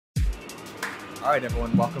All right,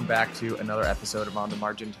 everyone, welcome back to another episode of On the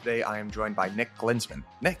Margin. Today, I am joined by Nick Glinsman.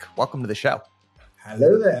 Nick, welcome to the show.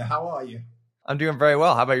 Hello there. How are you? I'm doing very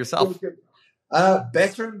well. How about yourself? Good.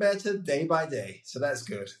 Better and better day by day. So that's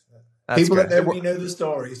good. That's People good. that know me know the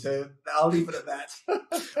story, so I'll leave it at that.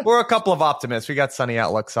 We're a couple of optimists. We got sunny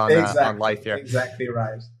outlooks on life here. Exactly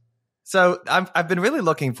right. So I've been really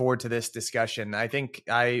looking forward to this discussion. I think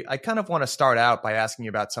I kind of want to start out by asking you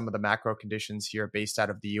about some of the macro conditions here based out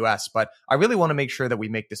of the US, but I really want to make sure that we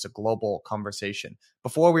make this a global conversation.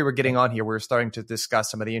 Before we were getting on here, we were starting to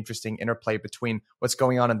discuss some of the interesting interplay between what's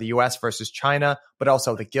going on in the US versus China, but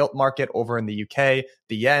also the gilt market over in the UK.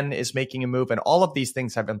 The yen is making a move, and all of these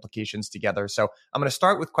things have implications together. So I'm going to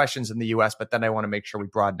start with questions in the US, but then I want to make sure we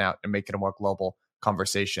broaden out and make it a more global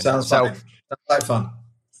conversation. Sounds like fun.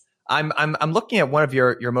 I'm looking at one of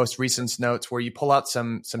your most recent notes where you pull out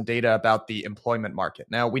some data about the employment market.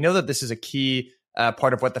 Now, we know that this is a key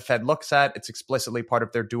part of what the Fed looks at. It's explicitly part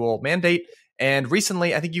of their dual mandate. And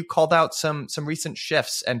recently, I think you called out some recent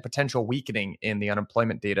shifts and potential weakening in the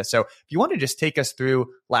unemployment data. So if you want to just take us through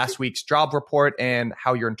last week's job report and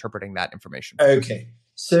how you're interpreting that information. Okay.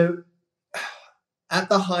 So at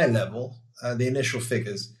the high level, the initial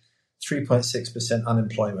figures, 3.6%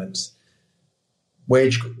 unemployment.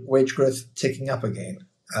 Wage growth ticking up again.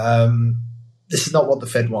 This is not what the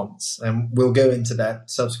Fed wants, and we'll go into that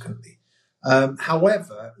subsequently.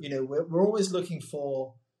 However, we're always looking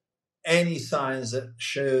for any signs that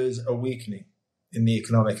shows a weakening in the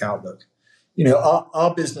economic outlook.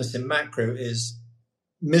 Our business in macro is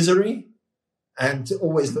misery and to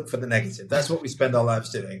always look for the negative. That's what we spend our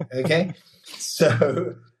lives doing. Okay,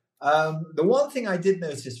 so the one thing I did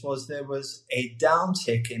notice was there was a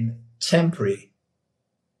downtick in temporary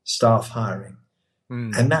staff hiring.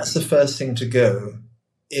 And that's the first thing to go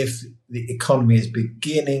if the economy is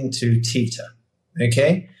beginning to teeter.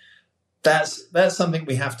 Okay? That's something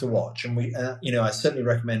we have to watch. And I certainly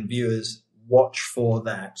recommend viewers watch for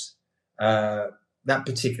that. That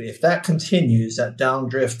particularly, if that continues, that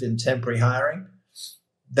downdrift in temporary hiring,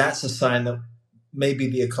 that's a sign that maybe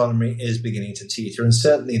the economy is beginning to teeter. And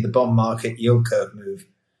certainly the bond market yield curve move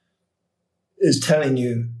is telling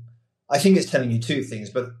you, I think it's telling you two things,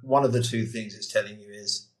 but one of the two things it's telling you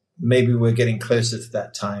is maybe we're getting closer to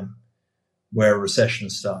that time where a recession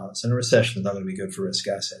starts, and a recession is not going to be good for risk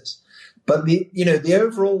assets. But the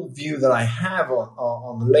overall view that I have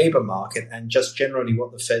on the labor market and just generally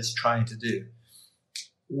what the Fed's trying to do,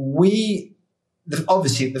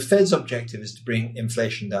 obviously the Fed's objective is to bring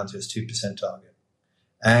inflation down to its 2% target.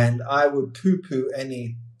 And I would poo-poo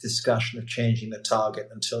any discussion of changing the target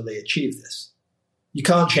until they achieve this. You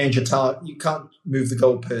can't change a target. You can't move the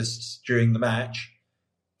goalposts during the match.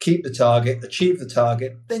 Keep the target, achieve the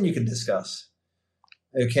target, then you can discuss.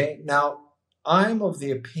 Okay. Now, I'm of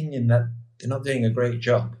the opinion that they're not doing a great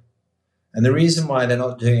job. And the reason why they're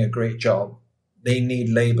not doing a great job, they need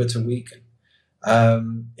labor to weaken.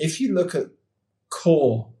 If you look at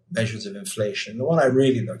core measures of inflation, the one I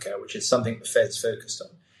really look at, which is something the Fed's focused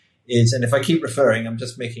on, is, and if I keep referring, I'm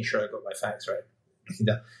just making sure I got my facts right, looking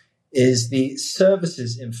down, is the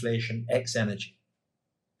services inflation ex energy.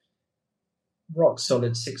 Rock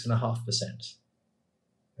solid 6.5%.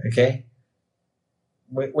 Okay?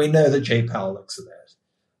 We know that Jay Powell looks at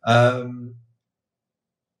that.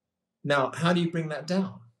 Now, how do you bring that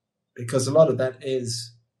down? Because a lot of that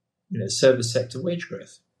is, service sector wage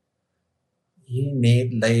growth. You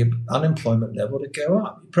need unemployment level to go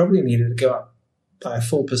up. You probably need it to go up by a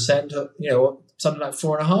full percent, or something like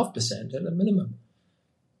 4.5% at a minimum.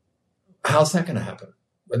 How's that going to happen?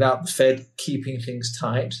 Without the Fed keeping things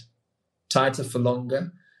tighter for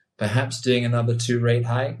longer, perhaps doing another 2 rate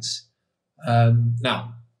hikes.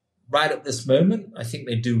 Now, right at this moment, I think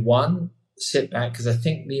they do one, sit back, because I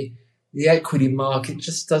think the equity market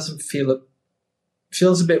just doesn't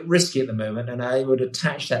feels a bit risky at the moment, and I would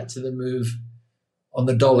attach that to the move on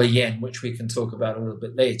the dollar yen, which we can talk about a little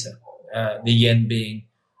bit later. The yen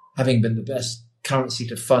having been the best currency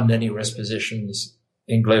to fund any risk positions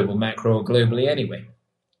in global macro or globally anyway.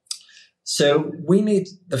 So we need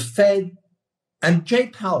the Fed, and Jay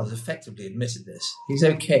Powell has effectively admitted this. He's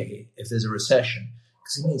okay if there's a recession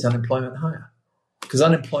because he needs unemployment higher, because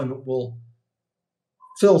unemployment will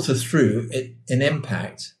filter through an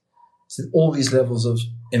impact to all these levels of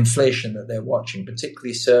inflation that they're watching,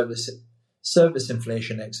 particularly service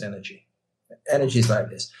inflation ex energy. Energy is like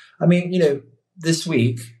this. I mean, this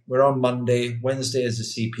week, we're on Monday, Wednesday is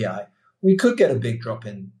the CPI. We could get a big drop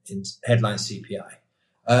in headline CPI,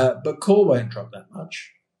 but core won't drop that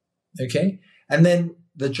much. Okay? And then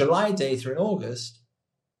the July data in August,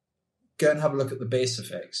 go and have a look at the base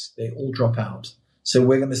effects. They all drop out. So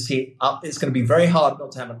we're going to see it's going to be very hard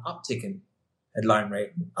not to have an uptick in headline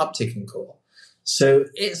rate, an uptick in core. So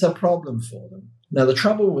it's a problem for them. Now, the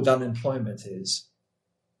trouble with unemployment is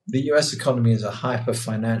the US economy is a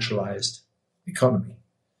hyper-financialized economy.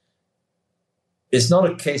 It's not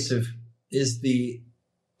a case of is the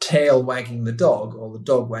tail wagging the dog or the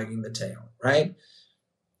dog wagging the tail, right?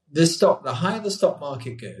 The higher the stock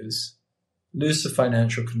market goes, looser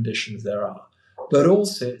financial conditions there are. But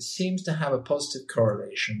also it seems to have a positive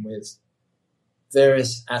correlation with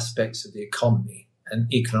various aspects of the economy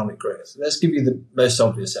and economic growth. Let's give you the most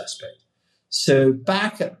obvious aspect. So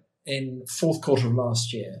back in fourth quarter of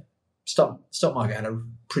last year, stock market had a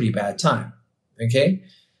pretty bad time, okay?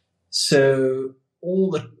 So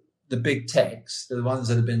all the big techs, the ones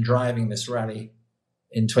that have been driving this rally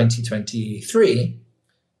in 2023,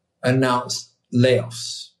 announced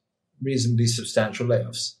layoffs, reasonably substantial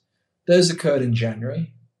layoffs. Those occurred in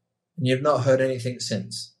January, and you've not heard anything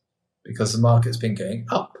since because the market's been going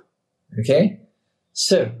up, okay?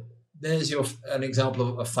 So there's an example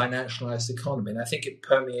of a financialized economy, and I think it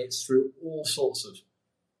permeates through all sorts of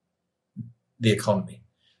the economy.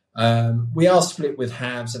 We are split with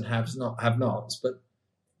haves and have-nots, but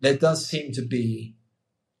there does seem to be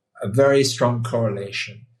a very strong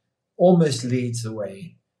correlation, almost leads the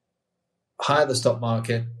way. Higher the stock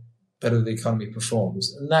market, better the economy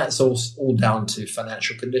performs. And that's all down to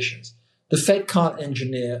financial conditions. The Fed can't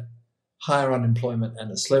engineer higher unemployment and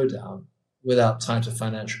a slowdown without tighter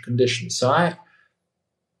financial conditions. So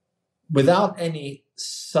without any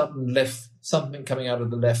sudden something coming out of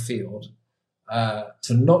the left field to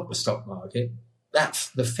knock the stock market,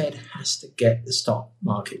 the Fed has to get the stock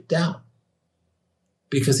market down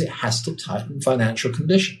because it has to tighten financial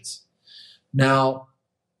conditions. Now,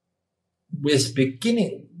 this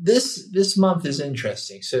month is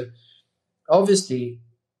interesting. So obviously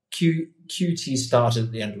QT started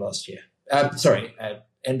at the end of last year. At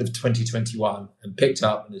end of 2021 and picked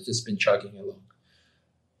up and has just been chugging along.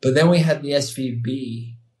 But then we had the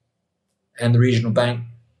SVB and the regional bank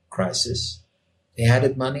crisis. They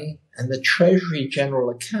added money, and the Treasury General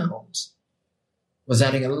Account was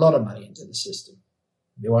adding a lot of money into the system.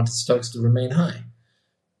 They wanted stocks to remain high.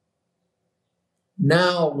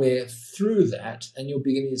 Now we're through that, and you're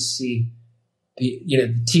beginning to see the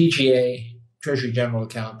TGA, Treasury General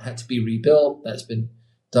Account, had to be rebuilt. That's been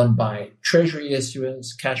done by Treasury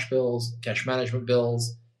issuance, cash bills, cash management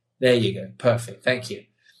bills. There you go. Perfect. Thank you.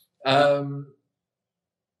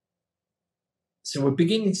 So we're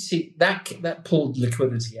beginning to see that pulled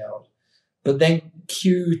liquidity out. But then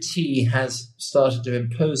QT has started to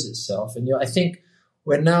impose itself. And I think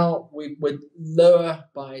we're lower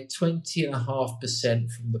by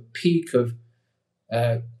 20.5% from the peak of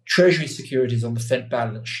Treasury securities on the Fed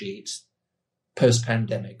balance sheet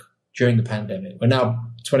post-pandemic, during the pandemic. We're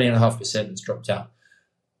now 20.5% has dropped out.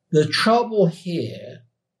 The trouble here,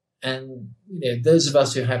 and those of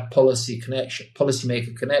us who have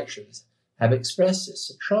policymaker connections have expressed this,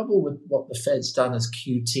 the trouble with what the Fed's done as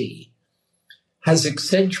QT has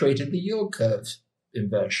accentuated the yield curve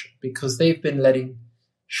inversion because they've been letting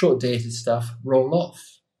short-dated stuff roll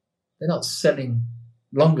off. They're not selling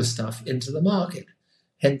longer stuff into the market,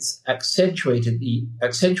 hence accentuating the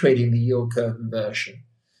yield curve inversion.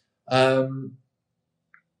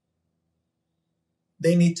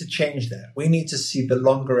 They need to change that. We need to see the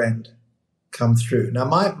longer end come through. Now,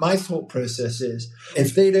 my thought process is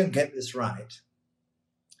if they don't get this right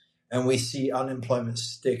and we see unemployment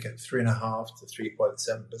stick at 3.5% to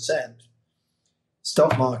 3.7%,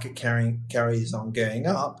 stock market carries on going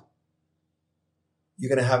up, you're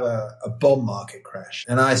going to have a bond market crash.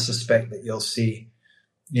 And I suspect that you'll see,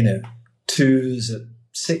 twos at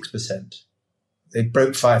 6%. They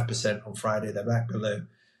broke 5% on Friday. They're back below.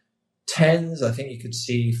 Tens, I think you could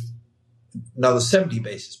see another 70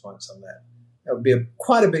 basis points on that. That would be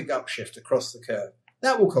quite a big upshift across the curve.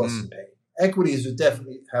 That will cause some pain. Equities would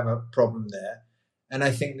definitely have a problem there. And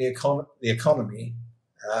I think the economy,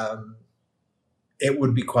 it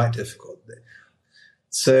would be quite difficult.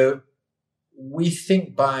 So we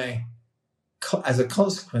think as a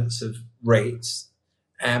consequence of rates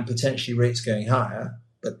and potentially rates going higher,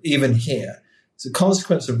 but even here, it's a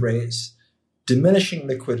consequence of rates, diminishing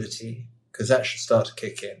liquidity, because that should start to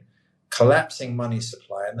kick in, collapsing money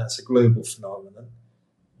supply, and that's a global phenomenon.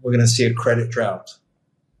 We're going to see a credit drought.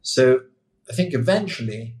 So I think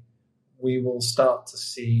eventually we will start to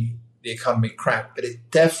see the economy crack, but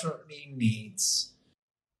it definitely needs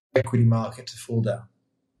the equity market to fall down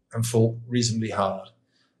and fall reasonably hard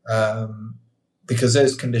because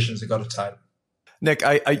those conditions have got to tighten. Nick,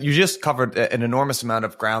 you just covered an enormous amount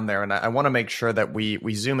of ground there, and I want to make sure that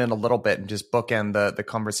we zoom in a little bit and just bookend the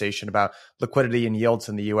conversation about liquidity and yields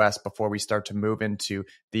in the U.S. before we start to move into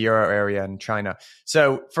the euro area and China.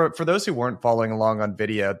 So for those who weren't following along on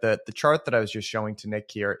video, the chart that I was just showing to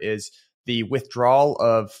Nick here is the withdrawal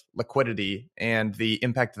of liquidity and the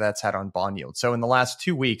impact that's had on bond yields. So in the last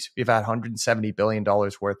 2 weeks, we've had $170 billion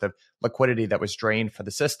worth of liquidity that was drained for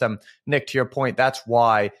the system. Nick, to your point, that's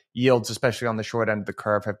why yields, especially on the short end of the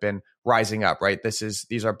curve, have been rising up, right?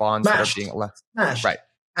 These are bonds Smashed. that are being left. Smashed. Right.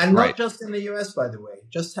 And not just in the US, by the way,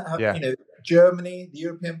 just Germany, the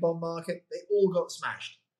European bond market, they all got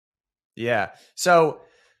smashed. Yeah. So,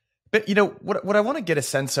 but what I want to get a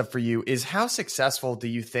sense of for you is how successful do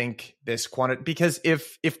you think this quantity? Because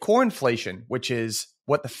if core inflation, which is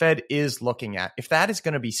what the Fed is looking at, if that is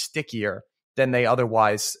going to be stickier than they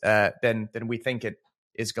otherwise than we think it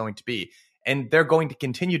is going to be, and they're going to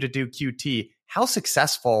continue to do QT, how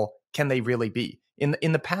successful can they really be?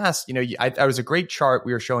 In the past, I was a great chart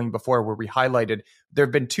we were showing before where we highlighted there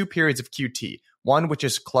have been 2 periods of QT, one which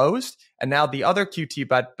is closed, and now the other QT,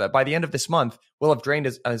 but by the end of this month, will have drained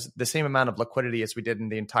as the same amount of liquidity as we did in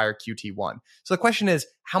the entire QT1. So the question is,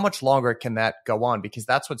 how much longer can that go on? Because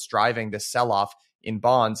that's what's driving this sell-off in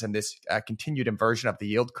bonds and this continued inversion of the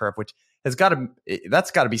yield curve, which that's got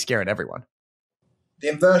to be scaring everyone. The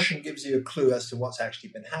inversion gives you a clue as to what's actually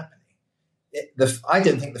been happening. I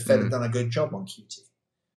don't think the Fed have done a good job on QT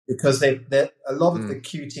because a lot of the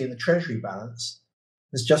QT and the Treasury balance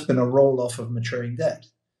has just been a roll-off of maturing debt.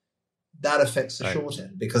 That affects the short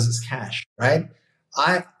end because it's cash, right?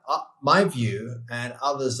 My view and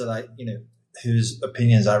others that whose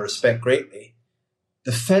opinions I respect greatly,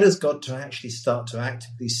 the Fed has got to actually start to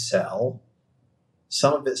actively sell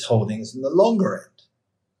some of its holdings in the longer end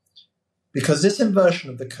because this inversion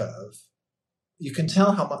of the curve, you can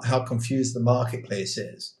tell how confused the marketplace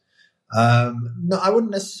is. No, I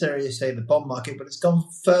wouldn't necessarily say the bond market, but it's gone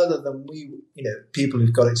further than people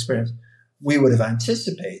who've got experience, we would have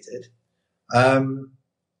anticipated. And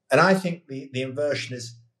I think the inversion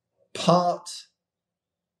is part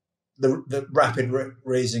the rapid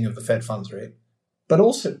raising of the Fed funds rate, but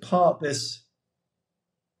also part this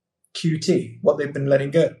QT, what they've been letting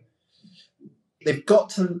go. They've got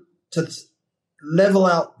to level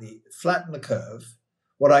out flatten the curve,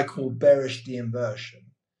 what I call bearish de-inversion.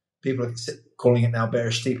 People are calling it now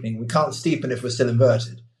bearish steepening. We can't steepen if we're still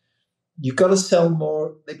inverted. You've got to sell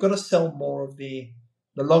more. They've got to sell more of the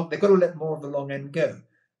long. They've got to let more of the long end go.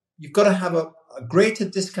 You've got to have a greater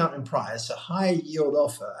discount in price, a higher yield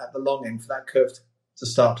offer at the long end for that curve to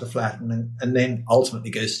start to flatten and then ultimately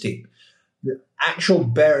go steep. The actual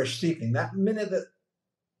bearish steepening, that minute that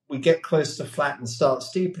we get close to flat and start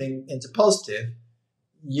steepening into positive,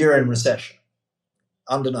 you're in recession,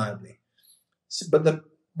 undeniably. But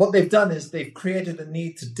what they've done is they've created a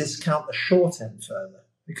need to discount the short end further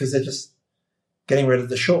because they're just getting rid of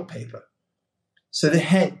the short paper. So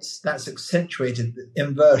hence, that's accentuated the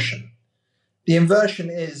inversion. The inversion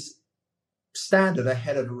is standard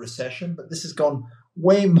ahead of a recession, but this has gone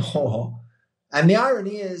way more. And the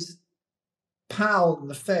irony is, Powell and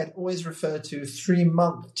the Fed always refer to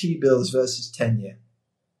 3-month T-bills versus 10-year.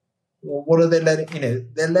 Well, what are they letting?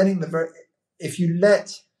 They're letting if you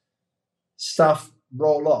let stuff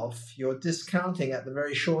roll off, you're discounting at the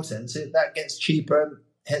very short end, so that gets cheaper, and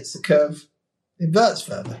hence the curve inverts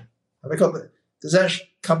further. Have I got does that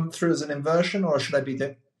come through as an inversion, or should I be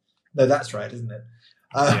doing? No, that's right, isn't it?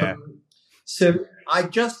 Yeah. So I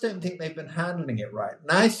just don't think they've been handling it right. And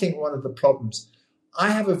I think one of the problems, I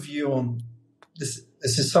have a view on this.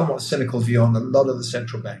 This is somewhat cynical view on a lot of the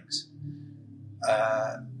central banks.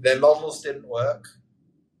 Their models didn't work.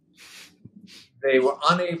 They were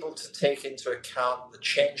unable to take into account the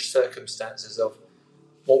changed circumstances of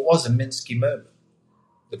what was a Minsky moment,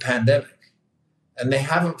 the pandemic. And they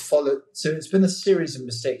haven't followed. So it's been a series of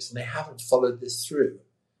mistakes, and they haven't followed this through.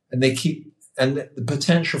 And the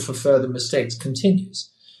potential for further mistakes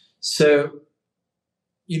continues. So,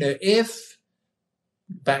 if,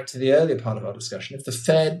 back to the earlier part of our discussion, if the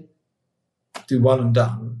Fed do one and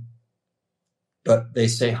done, but they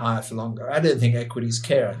stay higher for longer, I don't think equities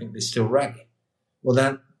care. I think they still rally.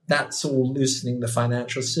 Well, that's all loosening the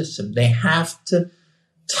financial system. They have to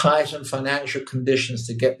tighten financial conditions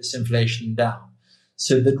to get this inflation down.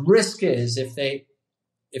 So the risk is if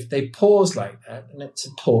they pause like that, and it's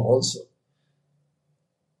a pause,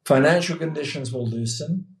 financial conditions will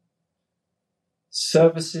loosen.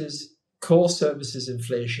 Core services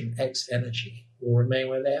inflation ex energy will remain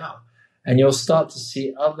where they are. And you'll start to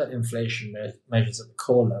see other inflation measures at the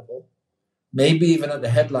core level, maybe even at the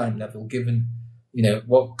headline level, given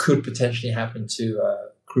what could potentially happen to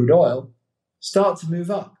crude oil, start to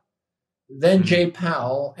move up. Then Jay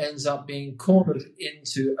Powell ends up being cornered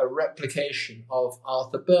into a replication of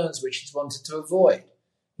Arthur Burns, which he's wanted to avoid.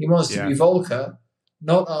 He wants to be Volcker,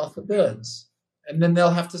 not Arthur Burns. And then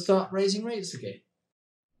they'll have to start raising rates again.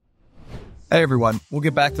 Hey, everyone. We'll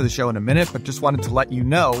get back to the show in a minute, but just wanted to let you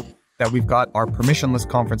know that we've got our permissionless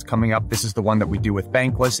conference coming up. This is the one that we do with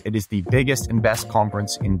Bankless. It is the biggest and best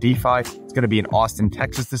conference in DeFi. It's going to be in Austin,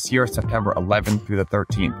 Texas this year, September 11th through the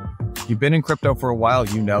 13th. If you've been in crypto for a while,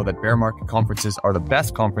 you know that bear market conferences are the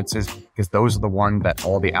best conferences because those are the ones that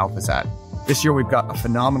all the alpha's at. This year, we've got a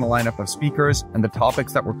phenomenal lineup of speakers, and the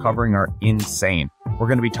topics that we're covering are insane. We're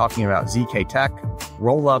going to be talking about ZK Tech,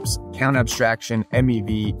 roll-ups, count abstraction,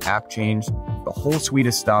 MEV, app change, the whole suite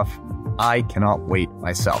of stuff. I cannot wait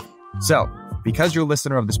myself. So, because you're a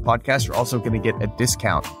listener of this podcast, you're also going to get a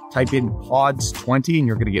discount. Type in PODS20 and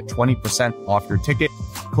you're going to get 20% off your ticket.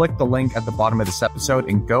 Click the link at the bottom of this episode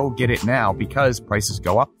and go get it now because prices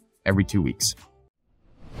go up every 2 weeks.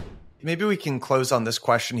 Maybe we can close on this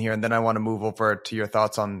question here, and then I want to move over to your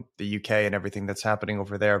thoughts on the UK and everything that's happening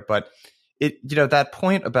over there. But that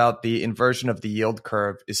point about the inversion of the yield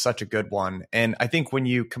curve is such a good one. And I think when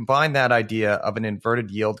you combine that idea of an inverted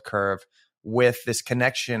yield curve with this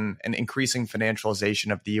connection and increasing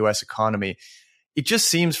financialization of the US economy, it just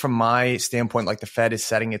seems from my standpoint like the Fed is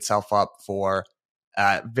setting itself up for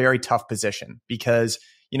a very tough position because,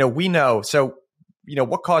 we know. So,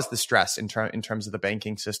 what caused the stress in terms of the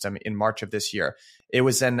banking system in March of this year? It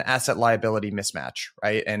was an asset liability mismatch,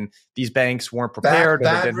 right? And these banks weren't prepared.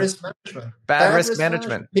 Bad risk management. Bad risk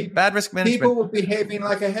management. People were behaving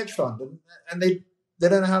like a hedge fund and they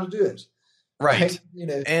don't know how to do it. Right.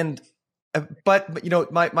 But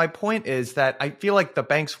my point is that I feel like the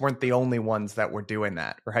banks weren't the only ones that were doing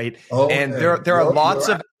that, right? There are lots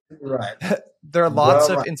of there are lots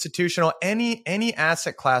of institutional any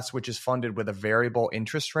asset class which is funded with a variable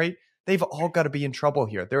interest rate. They've all got to be in trouble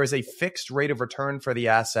here. There is a fixed rate of return for the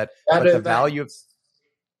asset, but the value of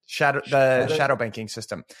shadow banking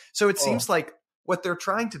system. So it seems like what they're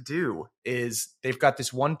trying to do is they've got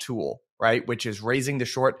this one tool, right, which is raising the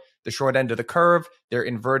short end of the curve. They're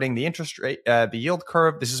inverting the interest rate, the yield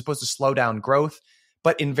curve. This is supposed to slow down growth,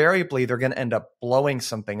 but invariably they're going to end up blowing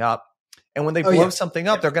something up. And when they blow something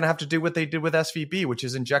up, they're going to have to do what they did with SVB, which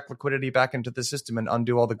is inject liquidity back into the system and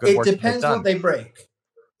undo all the good work. It depends what they break.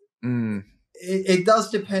 It does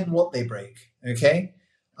depend what they break. Okay.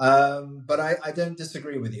 But I don't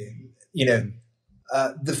disagree with you.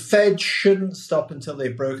 The Fed shouldn't stop until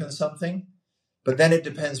they've broken something, but then it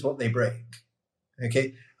depends what they break.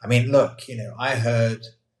 Okay. I mean, look, I heard,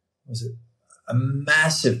 a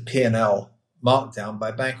massive P&L markdown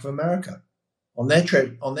by Bank of America on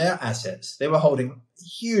their assets. They were holding a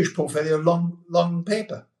huge portfolio of long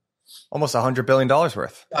paper. Almost $100 billion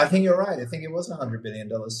worth. I think you're right. I think it was $100 billion.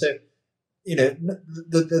 So,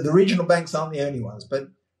 the regional banks aren't the only ones. But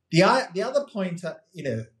the other point,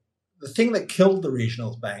 the thing that killed the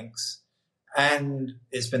regional banks, and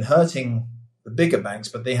it's been hurting the bigger banks,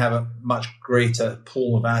 but they have a much greater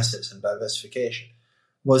pool of assets and diversification,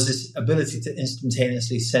 was this ability to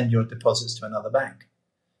instantaneously send your deposits to another bank,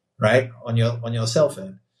 right, on your cell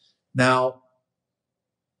phone. Now,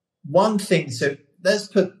 one thing. So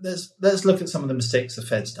let's look at some of the mistakes the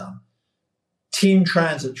Fed's done. Team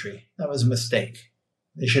transitory, that was a mistake.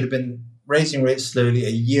 They should have been raising rates slowly a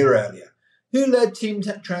year earlier. Who led Team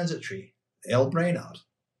transitory? L. Brainard.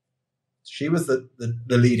 She was the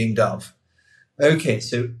leading dove. Okay,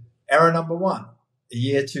 so error number one, a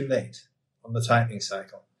year too late on the tightening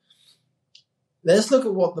cycle. Let's look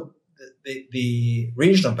at what the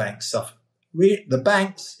regional banks suffer. The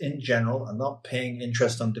banks in general are not paying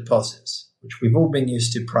interest on deposits, which we've all been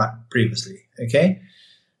used to previously, okay?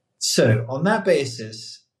 So on that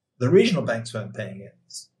basis, the regional banks weren't paying it.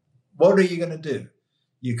 What are you going to do?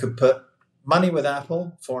 You could put money with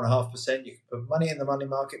Apple, 4.5%. You could put money in the money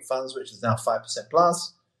market funds, which is now 5%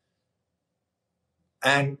 plus,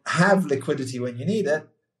 and have liquidity when you need it.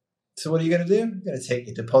 So what are you going to do? You're going to take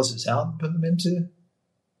your deposits out and put them into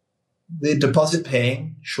the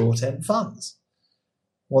deposit-paying short-end funds.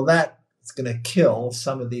 Well, that's going to kill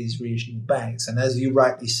some of these regional banks. And as you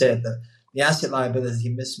rightly said, the asset liability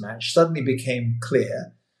mismatch suddenly became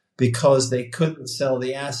clear because they couldn't sell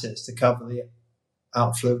the assets to cover the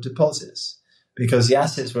outflow of deposits because the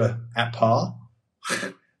assets were at par.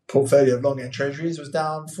 Portfolio of long-end treasuries was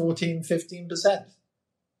down 14, 15%.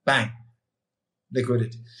 Bang.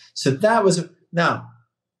 Liquidity. So that was now,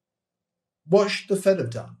 what should the Fed have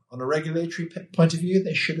done? On a regulatory point of view,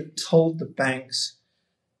 they should have told the banks,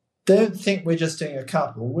 don't think we're just doing a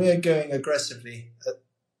couple. We're going aggressively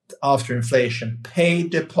after inflation. Pay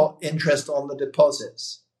interest on the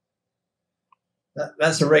deposits.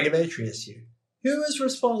 That's a regulatory issue. Who is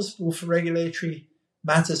responsible for regulatory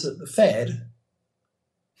matters at the Fed?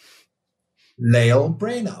 Lael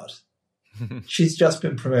Brainard. She's just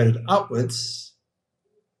been promoted upwards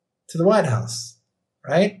to the White House,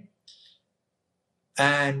 right?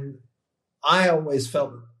 And I always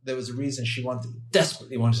felt that there was a reason she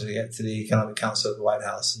desperately wanted to get to the Economic Council of the White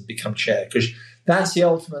House and become chair, because that's the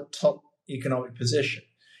ultimate top economic position.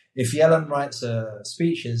 If Yellen writes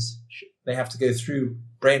speeches, they have to go through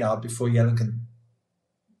Brainard before Yellen can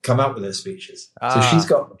come up with her speeches. So she's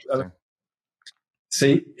got.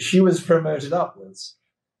 See, she was promoted upwards.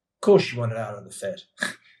 Of course, she wanted out of the Fed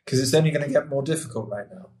because it's only going to get more difficult right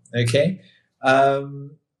now. Okay.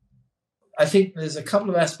 I think there's a couple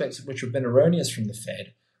of aspects which have been erroneous from the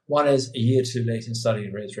Fed. One is a year too late in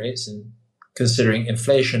studying rates and considering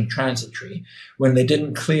inflation transitory when they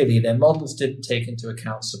didn't clearly, their models didn't take into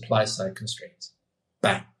account supply side constraints.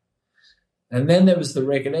 Bang. And then there was the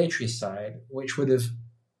regulatory side, which would have,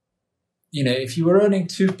 if you were earning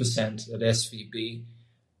 2% at SVB,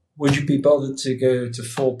 would you be bothered to go to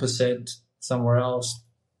 4% somewhere else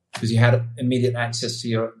because you had immediate access to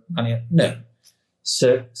your money? No.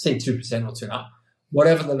 So say 2% or 2.5%,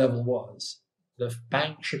 whatever the level was, the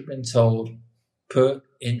bank should have been told, put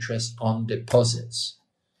interest on deposits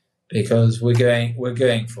because we're going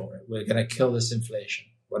for it. We're going to kill this inflation,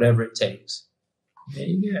 whatever it takes. There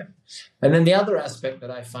you go. And then the other aspect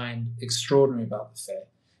that I find extraordinary about the Fed,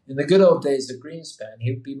 in the good old days of Greenspan,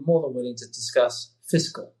 he would be more than willing to discuss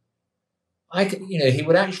fiscal. He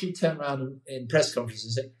would actually turn around in press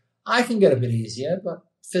conferences and say, I can get a bit easier, but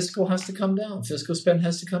fiscal has to come down. Fiscal spend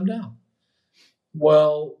has to come down.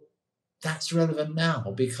 Well, that's relevant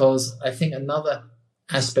now because I think another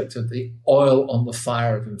aspect of the oil on the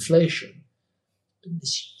fire of inflation,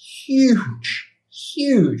 this huge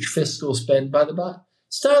fiscal spend by the Biden.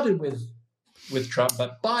 Started with Trump,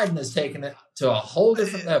 but Biden has taken it to a whole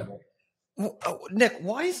different level. Nick,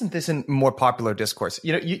 why isn't this in more popular discourse?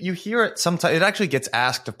 You hear it sometimes. It actually gets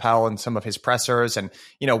asked of Powell in some of his pressers, and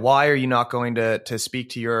why are you not going to speak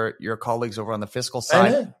to your colleagues over on the fiscal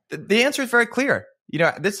side? The answer is very clear.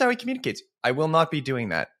 This is how he communicates. I will not be doing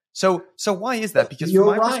that. So why is that? Because from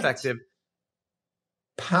my perspective,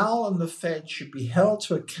 Powell and the Fed should be held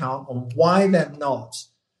to account on why they're not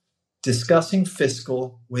discussing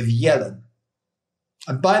fiscal with Yellen.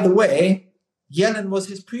 And by the way, Yellen was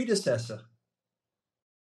his predecessor.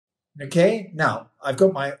 Okay, now I've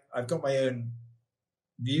got my own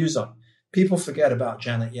views on. People forget about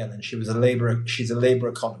Janet Yellen. She's a labor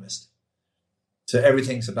economist. So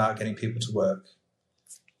everything's about getting people to work.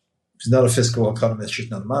 She's not a fiscal economist. She's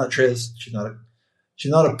not a monetarist. She's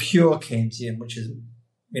not a pure Keynesian, which is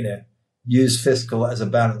use fiscal as a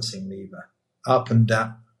balancing lever, up and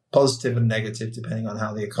down, positive and negative, depending on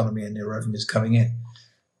how the economy and your revenue is coming in.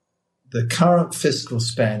 The current fiscal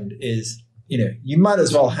spend is, you might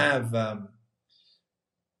as well have,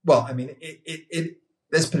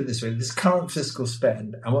 let's put it this way. This current fiscal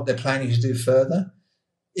spend and what they're planning to do further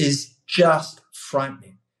is just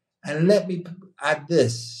frightening. And let me add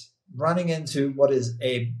this, running into what is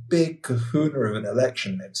a big kahuna of an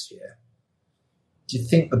election next year. Do you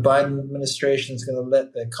think the Biden administration is going to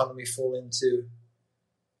let the economy fall into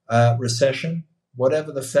recession?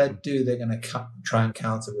 Whatever the Fed do, they're going to try and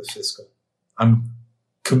counter with fiscal. I'm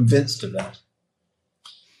convinced of that.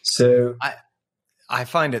 So I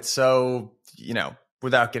find it so,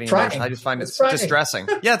 without getting emotional, I just find it distressing.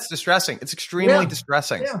 Yeah, it's distressing. It's extremely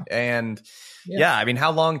distressing. Yeah. And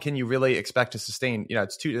how long can you really expect to sustain?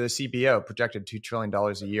 It's the CBO projected $2 trillion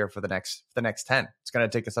a year for the next 10. It's going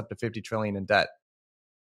to take us up to $50 trillion in debt.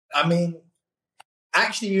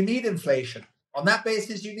 Actually, you need inflation. On that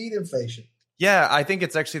basis, you need inflation. Yeah, I think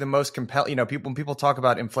it's actually the most compelling. When people talk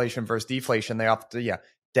about inflation versus deflation, they often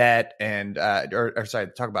debt and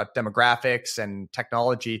talk about demographics and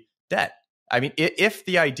technology. Debt. If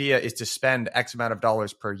the idea is to spend X amount of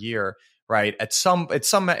dollars per year, right?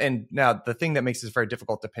 And now the thing that makes this very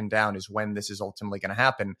difficult to pin down is when this is ultimately going to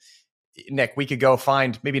happen. Nick, we could go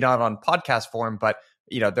find, maybe not on podcast form, but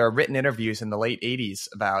there are written interviews in the late 80s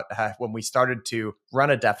about when we started to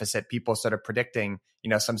run a deficit, people started predicting,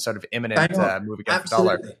 some sort of imminent move against the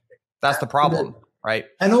dollar. That's the problem, right?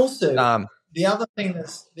 And also, the other thing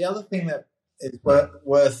that is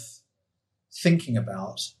worth thinking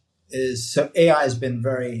about is, so AI has been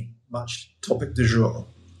very much topic du jour,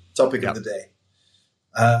 topic of the day.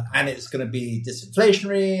 And it's going to be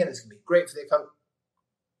disinflationary and it's going to be great for the economy.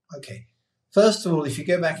 Okay. First of all, if you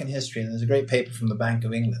go back in history, and there's a great paper from the Bank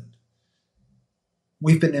of England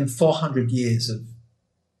we've been in 400 years of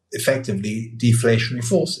effectively deflationary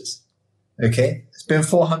forces. Okay? It's been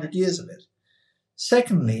 400 years of it.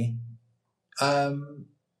 Secondly, AI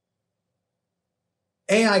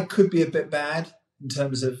could be a bit bad in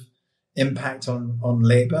terms of impact on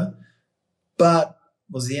labor, but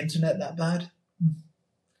was the internet that bad?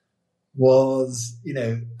 Was,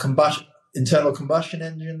 internal combustion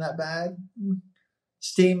engine that bad?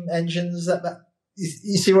 Steam engines that bad?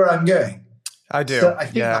 You see where I'm going? I do. So I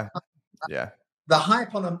think the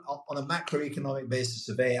hype on a macroeconomic basis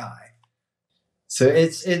of AI. So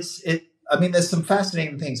I mean, there's some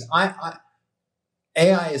fascinating things.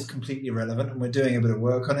 AI is completely relevant, and we're doing a bit of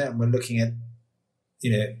work on it, and we're looking at,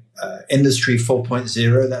 Industry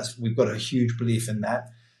 4.0. We've got a huge belief in that,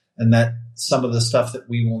 and that some of the stuff that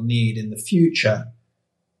we will need in the future,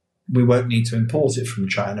 we won't need to import it from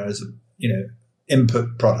China as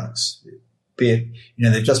input products. Be it,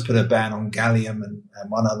 they've just put a ban on gallium and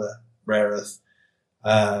one other rare earth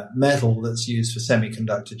metal that's used for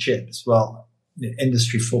semiconductor chips. Well,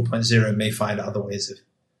 Industry 4.0 may find other ways of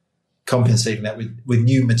compensating that with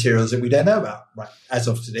new materials that we don't know about right as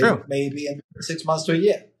of today. True. Maybe in 6 months to a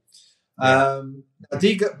year. By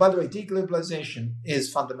the way, deglobalization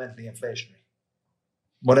is fundamentally inflationary,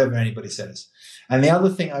 whatever anybody says. And the other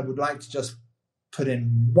thing I would like to just put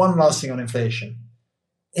in, one last thing on inflation,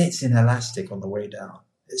 it's inelastic on the way down.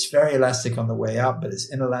 It's very elastic on the way up, but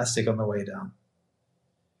it's inelastic on the way down.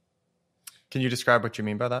 Can you describe what you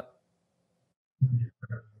mean by that?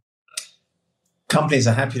 Companies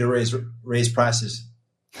are happy to raise prices.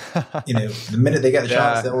 The minute they get the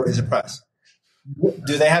chance, they'll raise the price.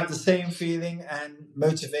 Do they have the same feeling and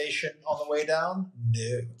motivation on the way down?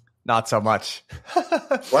 No. Not so much.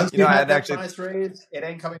 Once you have that price raise, it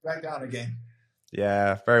ain't coming back down again.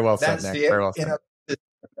 Yeah, very well said, Nick. Very well said.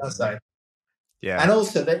 Downside. Yeah. And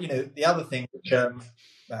also that, the other thing which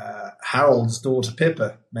Harold's daughter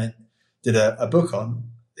Pippa did a book on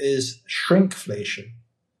is shrinkflation.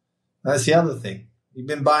 That's the other thing. You've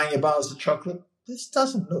been buying your bars of chocolate. This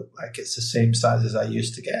doesn't look like it's the same size as I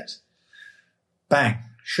used to get. Bang,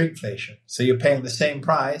 shrinkflation. So you're paying the same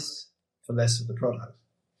price for less of the product.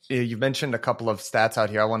 You mentioned a couple of stats out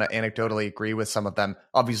here. I want to anecdotally agree with some of them.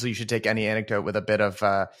 Obviously, you should take any anecdote with a bit of,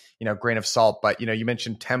 grain of salt. But, you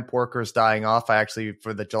mentioned temp workers dying off. I actually,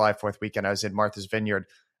 for the July 4th weekend, I was in Martha's Vineyard.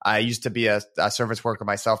 I used to be a service worker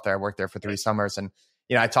myself there. I worked there for 3 summers. And,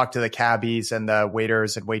 I talked to the cabbies and the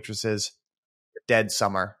waiters and waitresses. Dead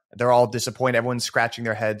summer. They're all disappointed. Everyone's scratching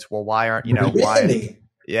their heads. Well, why aren't, Really? why?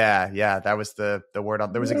 Yeah. That was the word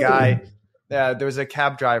on. There was a guy. There was a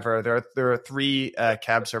cab driver. There are 3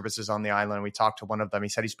 cab services on the island. We talked to one of them. He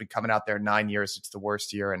said he's been coming out there 9 years. It's the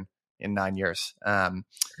worst year in 9 years.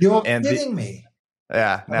 You're kidding me.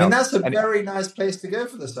 Yeah. No. I mean, that's a very nice place to go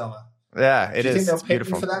for the summer. Yeah, it is. Do you think they'll pay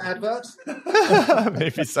beautiful. me for that advert?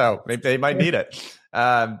 Maybe so. Maybe they might need it.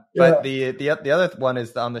 But the other one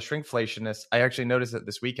is on the shrinkflation. I actually noticed it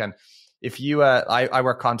this weekend. If you, I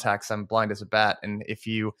wear contacts. I'm blind as a bat, and if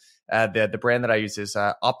you, the brand that I use is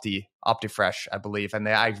OptiFresh, I believe, and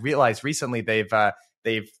I realized recently they've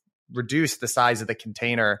reduced the size of the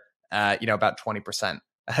container, about 20%.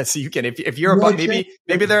 So you can, if you're maybe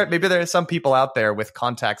there are some people out there with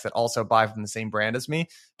contacts that also buy from the same brand as me.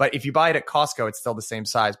 But if you buy it at Costco, it's still the same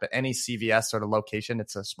size. But any CVS sort of location,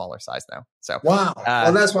 it's a smaller size now. So wow.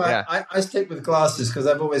 Well, that's why I stick with glasses, because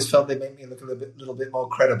I've always felt they make me look a little bit more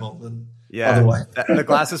credible than otherwise. The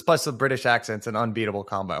glasses plus the British accent's an unbeatable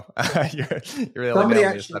combo. You're really somebody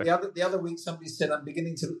actually the other week somebody said I'm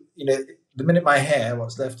beginning to the minute my hair,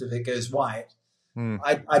 what's left of it, goes white.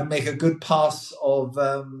 I'd make a good pass of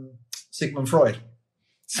Sigmund Freud.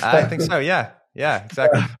 I think so. Yeah,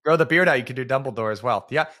 exactly. Grow the beard out. You could do Dumbledore as well.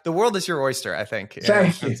 Yeah, the world is your oyster, I think.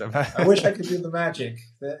 Thank you. I wish I could do the magic.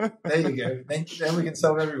 There you go. Then we can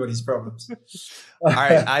solve everybody's problems. All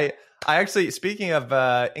right. I actually, speaking of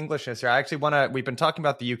Englishness here, we've been talking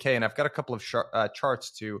about the UK, and I've got a couple of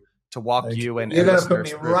charts to walk you and you're going to put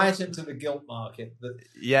me right into the gilt market.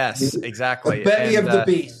 Yes, exactly. The belly of the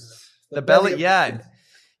beast. The belly, yeah.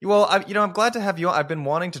 Well, I'm glad to have you on. I've been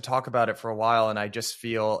wanting to talk about it for a while, and I just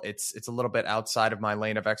feel it's a little bit outside of my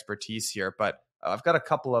lane of expertise here. But I've got a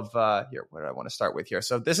couple of here. What do I want to start with here?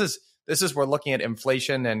 So this is we're looking at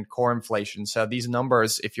inflation and core inflation. So these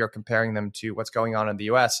numbers, if you're comparing them to what's going on in the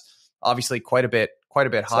U.S., obviously quite a bit higher.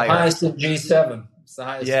 The highest in G7. It's the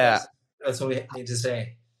highest. Yeah, that's all we need to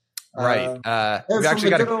say. Right. We've actually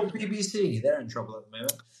got good old BBC. They're in trouble at the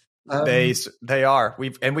moment. They are.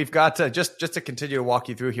 We've got to just to continue to walk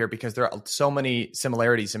you through here, because there are so many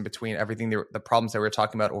similarities in between everything, the problems that we were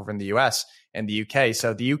talking about over in the US and the UK.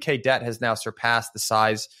 So the UK debt has now surpassed the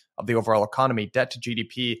size of the overall economy, debt to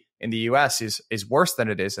GDP in the US is worse than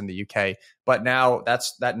it is in the UK. But now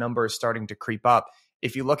that number is starting to creep up.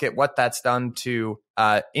 If you look at what that's done to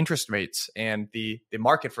interest rates and the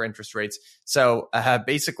market for interest rates, so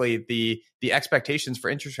basically the expectations for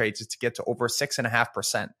interest rates is to get to over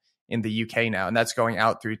 6.5% in the UK now, and that's going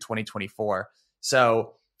out through 2024.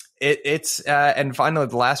 So it's and finally,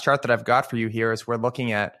 the last chart that I've got for you here is we're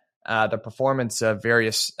looking at the performance of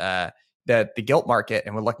various the gilt market,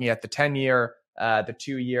 and we're looking at the 10-year, the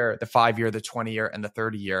 2-year, the 5-year, the 20-year, and the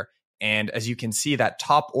 30-year. And as you can see, that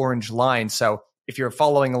top orange line. So if you're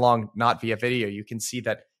following along not via video, you can see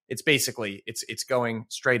that it's basically it's going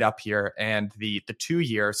straight up here, and the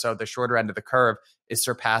 2-year, so the shorter end of the curve, is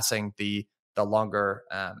surpassing the longer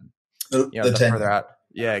the further out.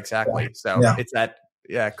 Yeah, exactly. So it's that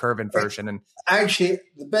curve inversion. And actually,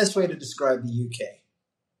 the best way to describe the UK,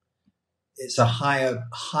 it's a higher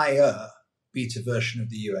beta version of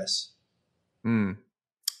the US.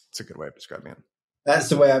 It's a good way of describing it. That's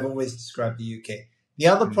the way I've always described the UK. The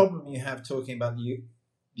other problem you have talking about the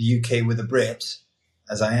UK with a Brit,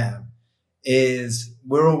 as I am, is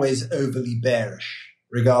we're always overly bearish,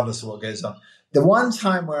 regardless of what goes on. The one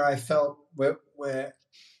time where I felt where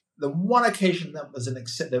the one occasion that was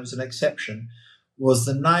there was an exception was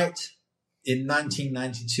the night in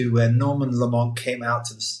 1992 where Norman Lamont came out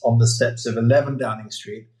on the steps of 11 Downing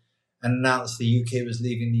Street and announced the UK was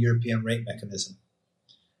leaving the European rate mechanism.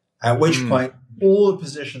 At which point, all the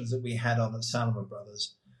positions that we had on at Salomon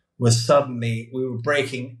Brothers was suddenly, we were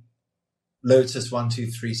breaking Lotus 1,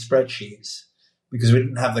 2, 3 spreadsheets because we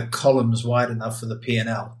didn't have the columns wide enough for the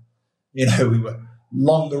P&L. We were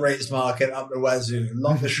long the rates market up the wazoo,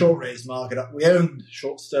 long the short rates market up. We owned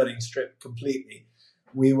short sterling strip completely.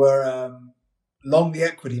 We were long the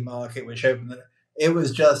equity market, which opened. It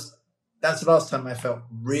was just, that's the last time I felt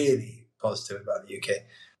really positive about the UK.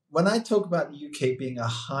 When I talk about the UK being a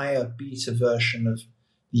higher beta version of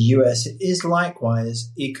the US, it is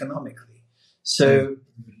likewise economically. So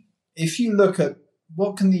if you look at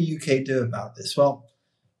what can the UK do about this? Well,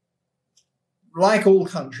 like all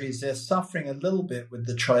countries, they're suffering a little bit with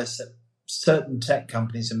the choice that certain tech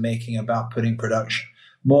companies are making about putting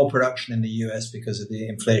more production in the US because of the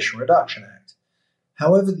Inflation Reduction Act.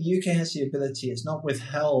 However, the UK has the ability, it's not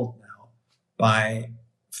withheld now by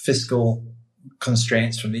fiscal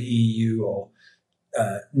constraints from the EU or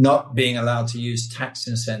not being allowed to use tax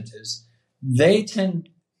incentives. They tend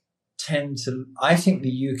to, I think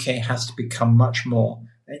the UK has to become much more,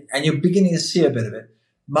 and you're beginning to see a bit of it,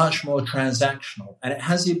 much more transactional. And it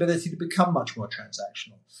has the ability to become much more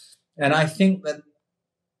transactional. And I think that,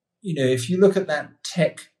 if you look at that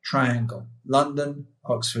tech triangle, London,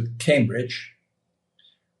 Oxford, Cambridge,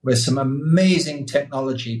 where some amazing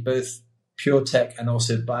technology, both pure tech and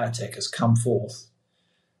also biotech, has come forth,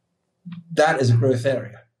 that is a growth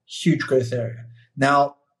area, huge growth area.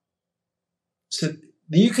 Now, so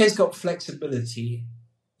the UK's got flexibility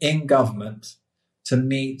in government to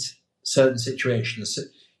meet certain situations. So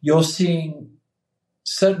you're seeing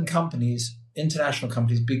certain companies, international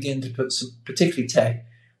companies, begin to put some, particularly tech,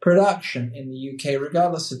 production in the UK,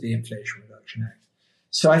 regardless of the Inflation Reduction Act.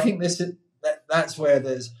 So I think that's where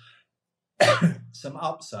there's some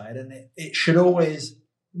upside, and it should always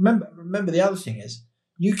remember the other thing is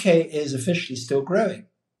UK is officially still growing.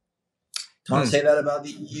 Can't say that about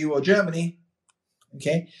the EU or Germany.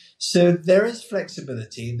 Okay, so there is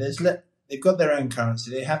flexibility. They've got their own currency.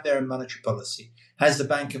 They have their own monetary policy. Has the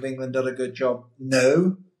Bank of England done a good job?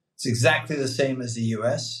 No, it's exactly the same as the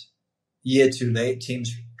US. Year too late.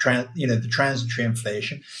 The transitory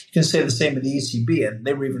inflation. You can say the same with the ECB, and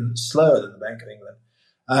they were even slower than the Bank of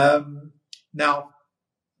England. Now,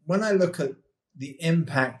 when I look at the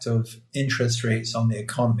impact of interest rates on the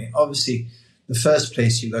economy, obviously the first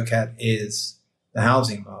place you look at is the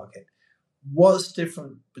housing market. What's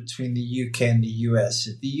different between the UK and the US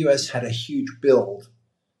is the US had a huge build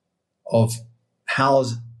of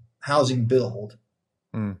housing build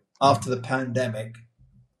after the pandemic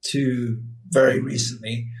to very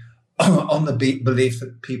recently on the belief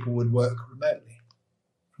that people would work remotely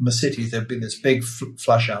from the cities. There'd been this big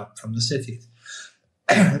flush out from the cities.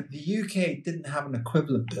 The UK didn't have an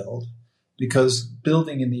equivalent build because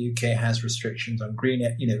building in the UK has restrictions on green,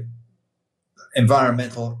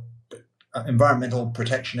 environmental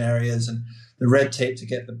protection areas and the red tape to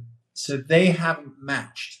get them. So they haven't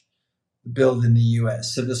matched the build in the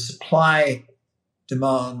US. So the supply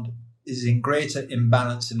demand is in greater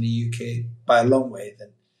imbalance in the UK by a long way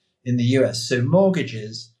than in the US. So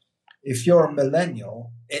mortgages, if you're a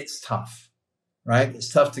millennial, it's tough, right?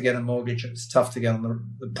 It's tough to get a mortgage. It's tough to get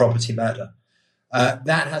on the property ladder.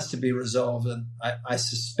 That has to be resolved. And I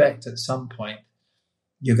suspect at some point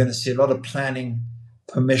you're going to see a lot of planning,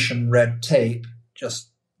 permission, red tape just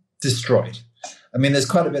destroyed. I mean, there's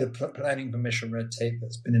quite a bit of planning, permission, red tape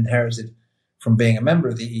that's been inherited from being a member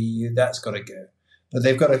of the EU. That's got to go. But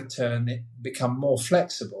they've got to become more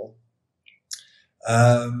flexible.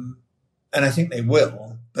 And I think they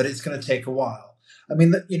will, but it's going to take a while. I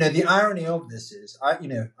mean, the irony of this is,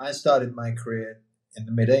 I started my career in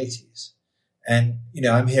the mid-'80s. And,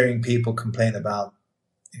 I'm hearing people complain about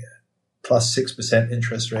plus 6%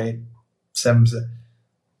 interest rate, 7%.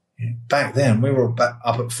 Back then, we were up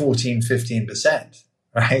at 14, 15%,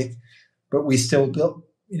 right? But we still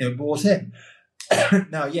bought in.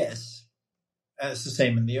 Now, yes, it's the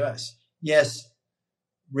same in the US. Yes,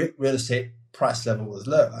 real estate price level was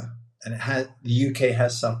lower, and the UK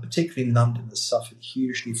has suffered, particularly London, has suffered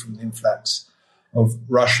hugely from the influx of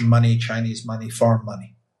Russian money, Chinese money, foreign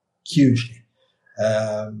money, hugely.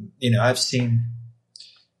 I've seen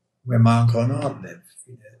where my uncle and aunt live.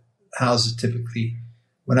 Houses typically,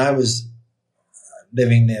 when I was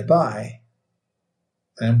living nearby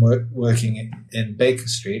and working in Baker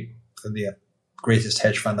Street for the greatest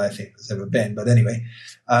hedge fund I think there's ever been. But anyway,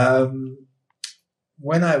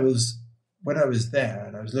 when I was there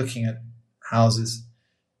and I was looking at houses,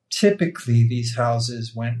 typically these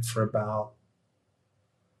houses went for about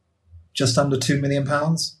just under £2 million.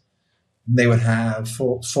 They would have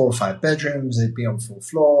four or five bedrooms. They'd be on 4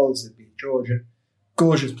 floors. They'd be Georgian,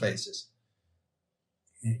 gorgeous places.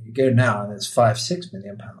 You go now and it's £5-6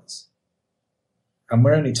 million. And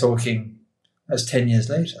we're only talking, that's 10 years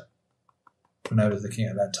later when I was looking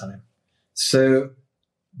at that time. So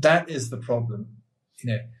that is the problem,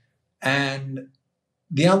 And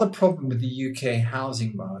the other problem with the UK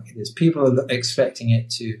housing market is people are expecting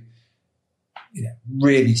it to,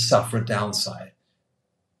 really suffer a downside.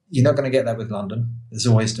 You're not going to get that with London. There's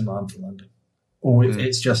always demand for London. Or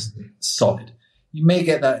it's just solid. You may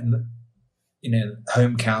get that in,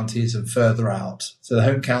 home counties and further out. So the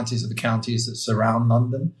home counties are the counties that surround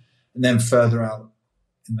London, and then further out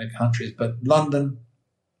in the countries. But London,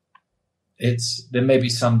 there may be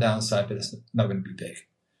some downside, but it's not going to be big.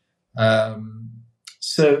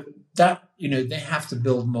 So that, they have to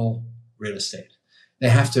build more real estate. They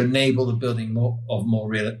have to enable the building more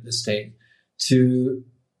real estate to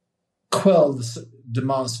quell the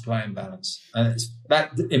demand-supply imbalance. And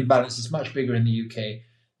that imbalance is much bigger in the UK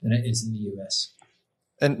than it is in the US.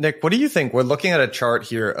 And Nick, what do you think? We're looking at a chart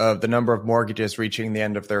here of the number of mortgages reaching the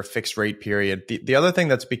end of their fixed rate period. The other thing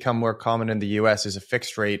that's become more common in the US is a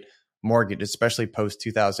fixed rate mortgage, especially post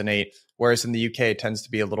 2008, whereas in the UK, it tends to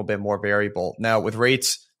be a little bit more variable. Now, with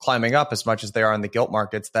rates climbing up as much as they are in the gilt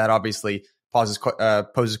markets, that obviously poses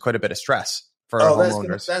quite a bit of stress for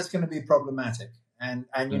homeowners. That's going to be problematic. And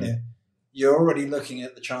you're already looking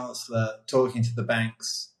at the Chancellor talking to the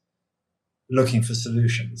banks, looking for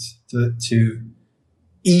solutions to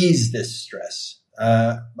ease this stress.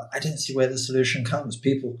 But I don't see where the solution comes.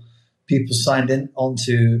 People signed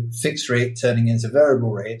onto fixed rate turning into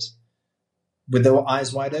variable rate with their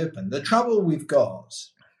eyes wide open. The trouble we've got,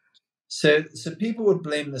 so people would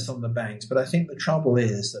blame this on the banks, but I think the trouble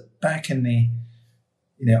is that back in the,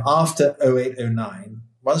 after 08, 09,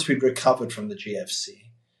 once we'd recovered from the GFC,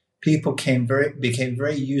 people became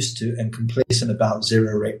very used to and complacent about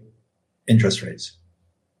zero rate interest rates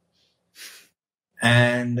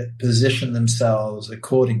and position themselves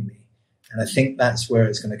accordingly. And I think that's where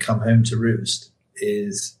it's going to come home to roost,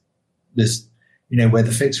 is this, where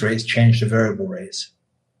the fixed rates change to variable rates.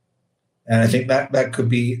 And I think that could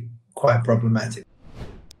be quite problematic.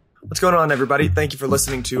 What's going on, everybody? Thank you for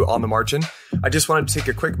listening to On the Margin. I just wanted to take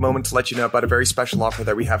a quick moment to let you know about a very special offer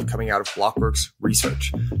that we have coming out of Blockworks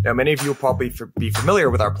Research. Now, many of you will probably be familiar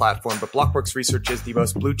with our platform, but Blockworks Research is the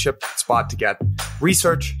most blue chip spot to get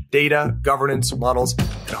research, data, governance, models,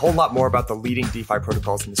 and a whole lot more about the leading DeFi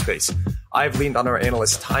protocols in the space. I've leaned on our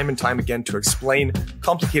analysts time and time again to explain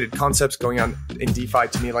complicated concepts going on in DeFi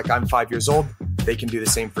to me like I'm 5 years old. They can do the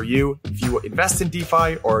same for you. If you invest in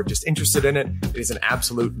DeFi or are just interested in it, it is an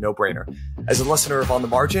absolute no-brainer. As a listener of On the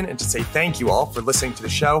Margin, and to say thank you all for listening to the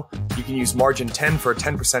show, you can use Margin 10 for a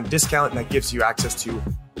 10% discount, and that gives you access to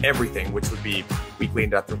everything, which would be weekly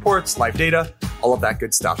in-depth reports, live data, all of that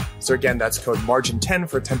good stuff. So again, that's code Margin 10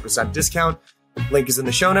 for a 10% discount. Link is in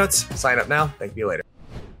the show notes. Sign up now. Thank you later.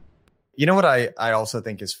 You know what I also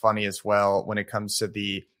think is funny as well when it comes to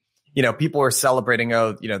the, people are celebrating,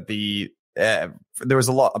 there was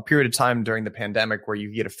a period of time during the pandemic where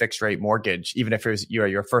you get a fixed rate mortgage, even if it was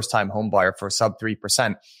your first time home buyer for sub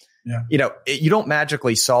 3%. Yeah. You don't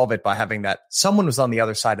magically solve it by having that someone was on the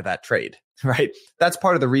other side of that trade, right? That's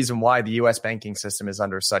part of the reason why the US banking system is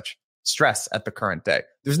under such stress at the current day.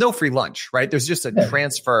 There's no free lunch, right? There's just a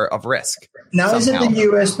transfer of risk. Now, somehow. Is it the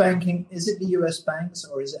US banking? Is it the US banks,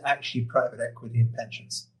 or is it actually private equity and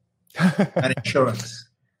pensions and insurance?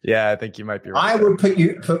 Yeah, I think you might be right.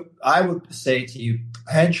 I would say to you,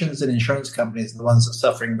 pensions and insurance companies are the ones that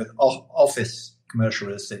are suffering with office commercial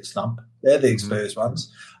real estate slump. They're the exposed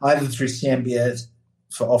ones, either through CMBS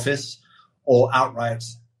for office or outright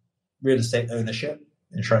real estate ownership,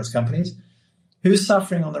 insurance companies. Who's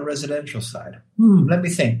suffering on the residential side? Let me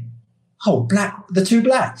think. Oh, the two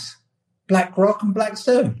blacks, BlackRock and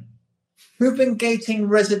Blackstone, who've been gating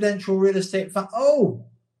residential real estate funds. Oh,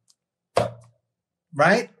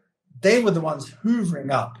 right. They were the ones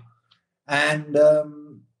hoovering up. And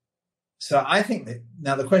so I think that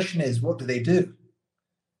now the question is, what do they do?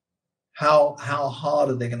 How hard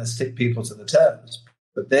are they going to stick people to the terms?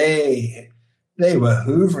 But they were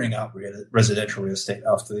hoovering up residential real estate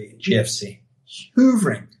after the GFC.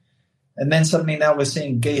 Hoovering. And then suddenly now we're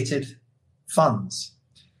seeing gated funds.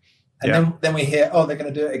 And then we hear, they're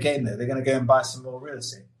going to do it again though. They're going to go and buy some more real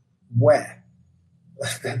estate. Where?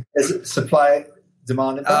 Is it supply,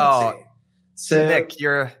 demand, and balancing? So Nick,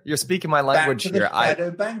 you're speaking my language here.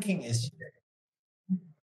 Shadow banking issue.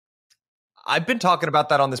 I've been talking about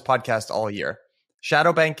that on this podcast all year.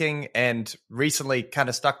 Shadow banking, and recently kind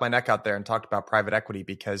of stuck my neck out there and talked about private equity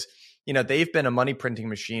because they've been a money printing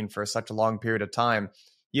machine for such a long period of time.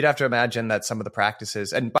 You'd have to imagine that some of the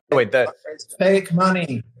practices, and by the way, it's fake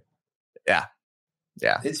money. Yeah.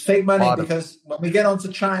 It's fake money because when we get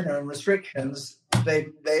onto China and restrictions, they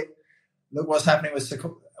look what happened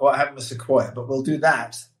with Sequoia. But we'll do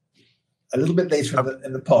that a little bit later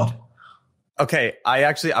in the pod. Okay,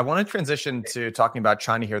 I want to transition to talking about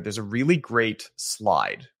China here. There's a really great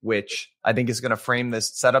slide, which I think is going to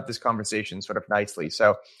set up this conversation sort of nicely.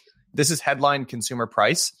 So this is headline consumer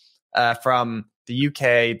price from the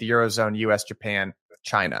UK, the Eurozone, US, Japan,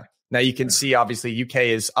 China. Now you can see, obviously, UK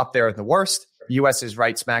is up there in the worst. US is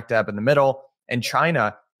right smack dab in the middle. And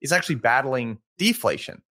China is actually battling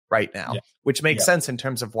deflation right now, which makes sense in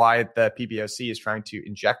terms of why the PBOC is trying to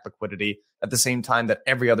inject liquidity at the same time that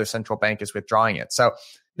every other central bank is withdrawing it. So,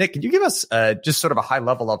 Nick, can you give us just sort of a high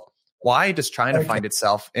level of why does China find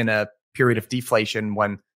itself in a period of deflation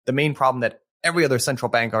when the main problem that every other central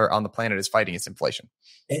bank on the planet is fighting is inflation?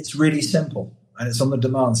 It's really simple, and it's on the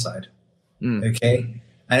demand side. Okay,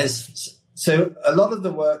 and so a lot of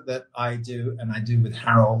the work that I do, and I do with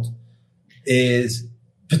Harold, is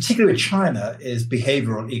particularly with China, is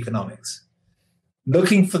behavioral economics,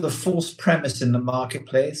 looking for the false premise in the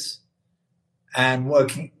marketplace and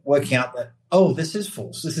working out that, this is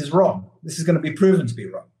false, this is wrong, this is going to be proven to be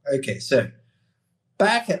wrong. Okay, so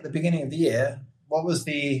back at the beginning of the year, what was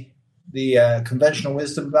the conventional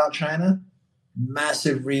wisdom about China?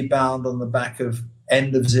 Massive rebound on the back of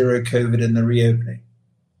end of zero COVID and the reopening.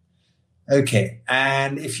 Okay,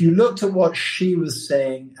 and if you looked at what Xi was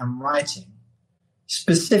saying and writing,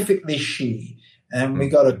 specifically Xi, and we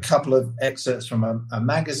got a couple of excerpts from a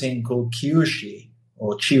magazine called Qiushi,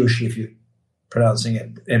 or Qiushi if you're pronouncing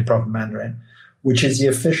it in proper Mandarin, which is the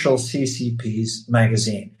official CCP's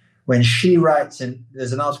magazine. When Xi writes, and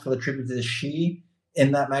there's an article attributed to Xi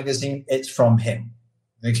in that magazine, it's from him.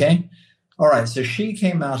 Okay? All right, so Xi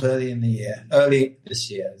came out early this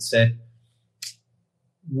year, and said,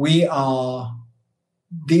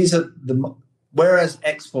 whereas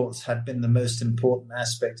exports had been the most important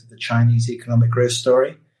aspect of the Chinese economic growth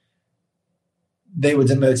story, they were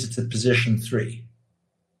demoted to position 3.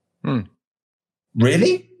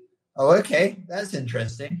 Really? Oh, okay. That's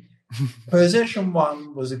interesting. Position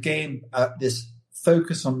 1 was again this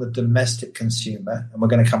focus on the domestic consumer, and we're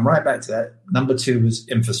going to come right back to that. Number 2 was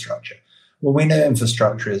infrastructure. Well, we know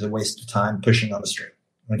infrastructure is a waste of time pushing on a string.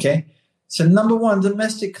 Okay? So number 1,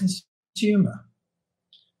 domestic consumer.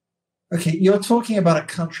 Okay, you're talking about a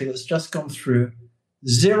country that's just gone through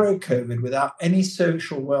zero COVID without any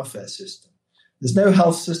social welfare system. There's no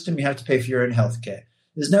health system. You have to pay for your own health care.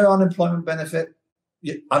 There's no unemployment benefit.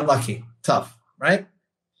 You're unlucky, tough, right?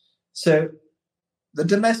 So the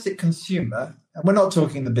domestic consumer, and we're not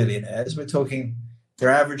talking the billionaires, we're talking their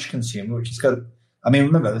average consumer, which has got,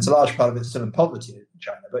 remember, there's a large part of it still in poverty in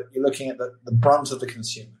China, but you're looking at the brunt of the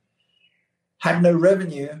consumer, had no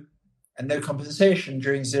revenue and no compensation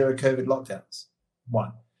during zero COVID lockdowns.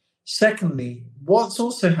 1. Secondly, what's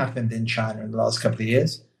also happened in China in the last couple of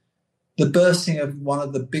years? The bursting of one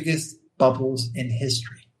of the biggest bubbles in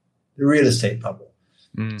history, the real estate bubble.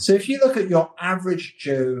 So if you look at your average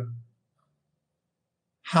Joe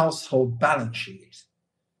household balance sheet,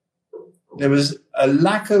 there was a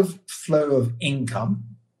lack of flow of income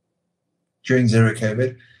during zero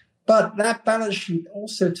COVID, but that balance sheet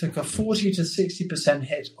also took a 40 to 60%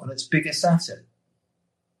 hit on its biggest asset,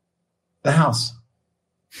 the house.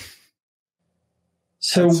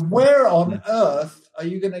 So where on earth are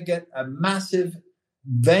you going to get a massive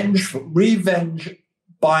revenge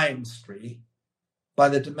buying spree by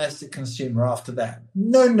the domestic consumer after that?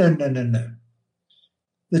 No.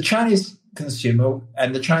 The Chinese consumer,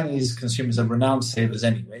 and the Chinese consumers are renowned savers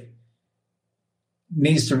anyway,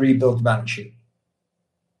 needs to rebuild the balance sheet.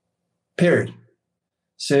 Period.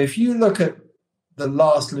 So if you look at the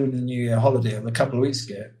last Lunar New Year holiday of a couple of weeks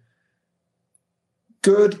ago,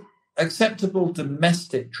 good, acceptable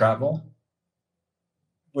domestic travel,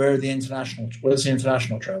 where's the international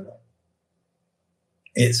travel?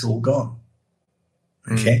 It's all gone.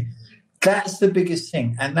 Okay? That's the biggest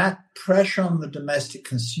thing. And that pressure on the domestic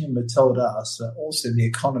consumer told us that also the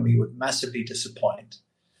economy would massively disappoint,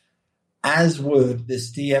 as would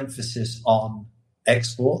this de-emphasis on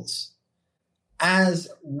exports, as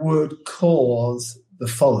would cause the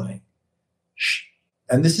following.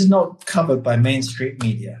 And this is not covered by mainstream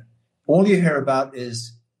media. All you hear about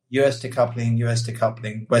is US decoupling,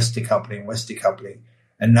 West decoupling,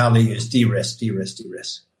 and now they use de-risk.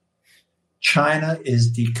 China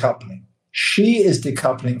is decoupling. Xi is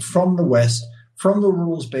decoupling from the West, from the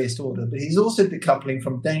rules-based order, but he's also decoupling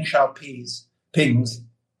from Deng Xiaoping's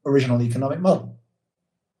original economic model,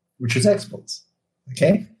 which was exports.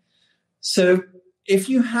 Okay? So if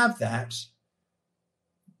you have that,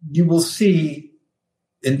 you will see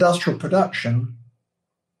industrial production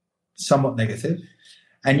somewhat negative.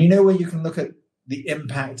 And you know where you can look at the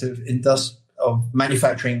impact of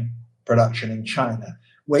manufacturing production in China,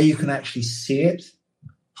 where you can actually see it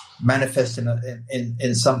manifest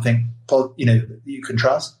in something you can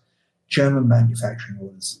trust? German manufacturing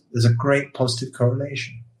orders. There's a great positive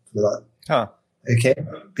correlation for that. Huh. Okay?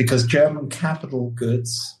 Because German capital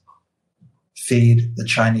goods feed the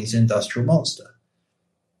Chinese industrial monster.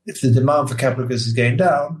 If the demand for capital goods is going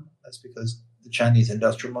down, that's because the Chinese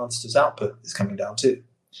industrial monster's output is coming down too.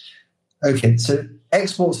 Okay, so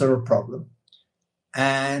exports are a problem.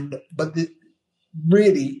 But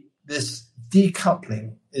really, this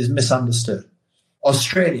decoupling is misunderstood.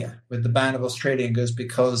 Australia, with the ban of Australian goods,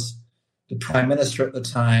 because the Prime Minister at the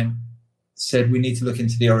time said we need to look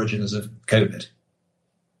into the origins of COVID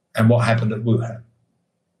and what happened at Wuhan.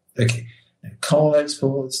 Okay, no coal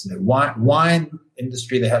exports, no wine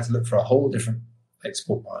industry, they had to look for a whole different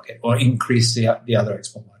export market or increase the other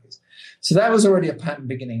export markets. So that was already a pattern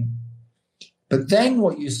beginning. But then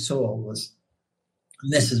what you saw was,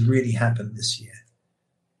 and this has really happened this year,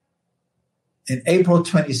 in April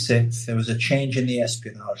 26th, there was a change in the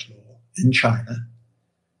espionage law in China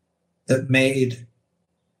that made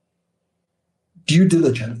due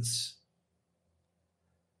diligence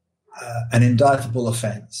an indictable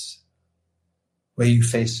offense where you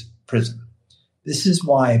face prison. This is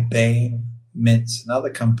why Bain, Mintz, and other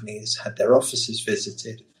companies had their offices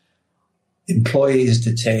visited, employees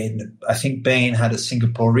detained. I think Bain had a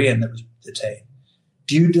Singaporean that was detained.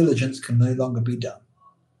 Due diligence can no longer be done.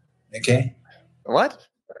 Okay? What?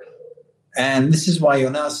 And this is why you're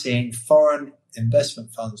now seeing foreign investment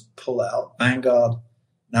funds pull out. Vanguard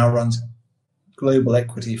now runs global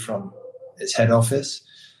equity from its head office.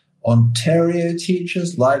 Ontario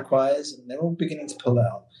teachers, likewise, and they're all beginning to pull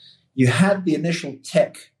out. You had the initial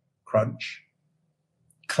tech crunch,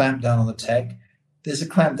 clamp down on the tech. There's a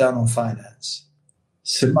clamp down on finance.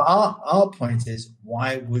 So our point is,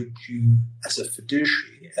 why would you, as a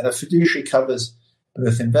fiduciary, and a fiduciary covers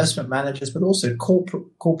both investment managers but also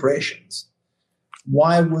corporations,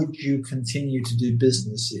 why would you continue to do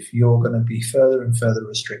business if you're going to be further and further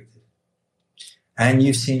restricted? And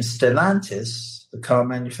you've seen Stellantis, the car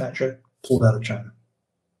manufacturer, pulled out of China.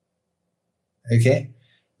 Okay?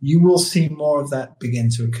 You will see more of that begin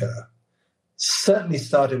to occur. Certainly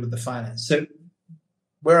started with the finance. So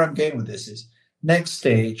where I'm going with this is, next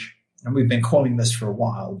stage, and we've been calling this for a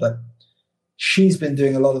while, but she's been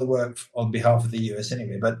doing a lot of the work on behalf of the US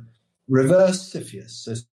anyway, but reverse CFIUS.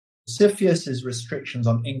 So CFIUS is restrictions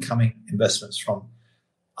on incoming investments from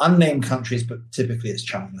unnamed countries, but typically it's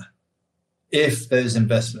China, if those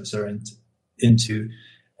investments are into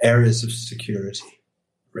areas of security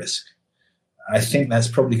risk. I think that's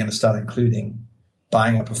probably going to start including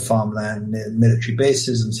buying up of farmland near military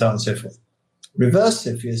bases and so on and so forth. Reverse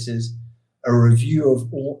CFIUS is a review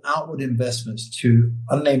of all outward investments to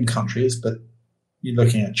unnamed countries, but you're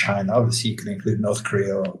looking at China. Obviously, you can include North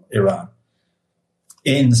Korea or Iran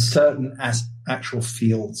in certain actual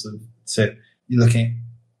fields. So you're looking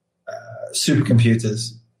at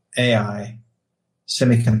supercomputers AI,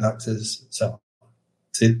 semiconductors, so on,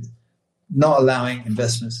 to not allowing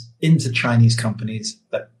investments into Chinese companies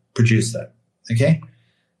that produce that. Okay?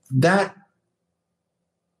 The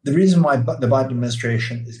reason why the Biden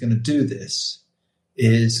administration is going to do this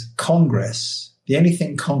is Congress, the only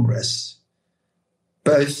thing Congress,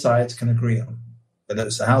 both sides can agree on, whether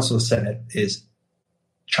it's the House or the Senate, is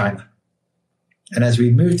China. And as we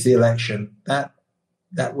move to the election, that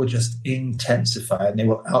will just intensify and they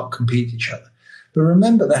will outcompete each other. But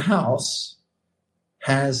remember, the House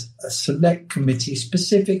has a select committee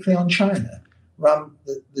specifically on China.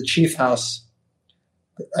 The chief House,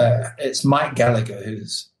 it's Mike Gallagher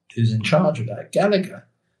who's in charge of that. Gallagher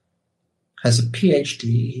has a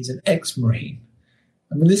PhD. He's an ex-Marine.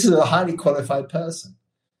 I mean, this is a highly qualified person.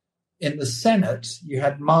 In the Senate, you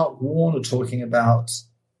had Mark Warner talking about,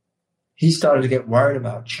 he started to get worried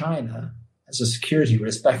about China as a security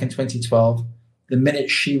risk back in 2012, the minute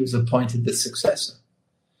she was appointed the successor.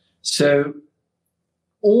 So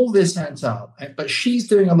all this adds up, but she's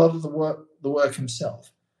doing a lot of the work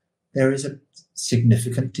himself. There is a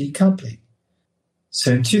significant decoupling.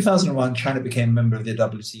 So in 2001, China became a member of the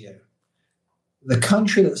WTO. The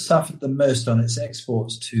country that suffered the most on its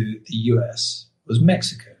exports to the US was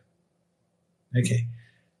Mexico. Okay.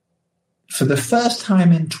 For the first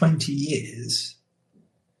time in 20 years,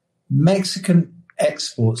 Mexican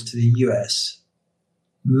exports to the US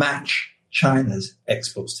match China's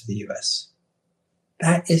exports to the US.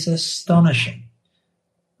 That is astonishing,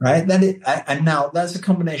 right? And now that's a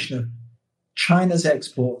combination of China's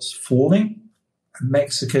exports falling and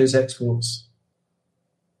Mexico's exports,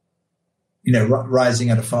 rising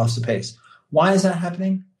at a faster pace. Why is that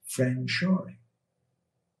happening? Friendshoring.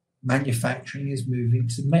 Manufacturing is moving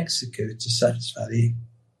to Mexico to satisfy the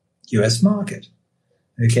US market.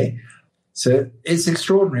 Okay? So it's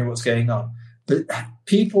extraordinary what's going on. But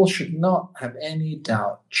people should not have any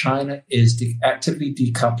doubt China is actively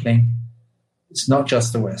decoupling. It's not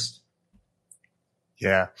just the West.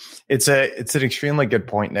 Yeah, it's an extremely good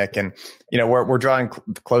point, Nick. And, we're drawing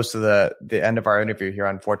close to the end of our interview here.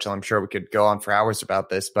 Unfortunately, I'm sure we could go on for hours about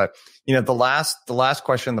this. But, the last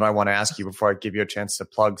question that I want to ask you before I give you a chance to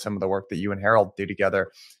plug some of the work that you and Harold do together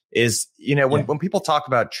is, when people talk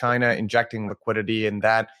about China injecting liquidity and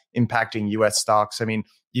that impacting U.S. stocks, I mean,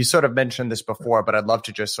 you sort of mentioned this before, but I'd love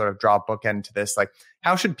to just sort of draw a bookend to this. Like,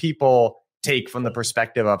 how should people take from the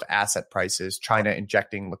perspective of asset prices, China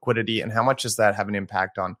injecting liquidity, and how much does that have an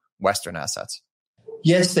impact on Western assets?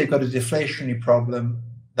 Yes, they've got a deflationary problem.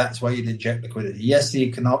 That's why you'd inject liquidity. Yes, the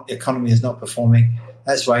economy is not performing.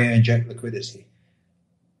 That's why you inject liquidity.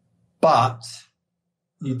 But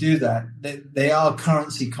you do that. They are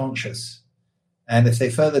currency conscious. And if they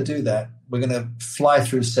further do that, we're going to fly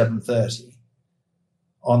through 730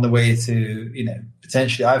 on the way to,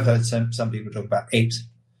 potentially, I've heard some people talk about 8.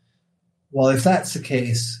 Well, if that's the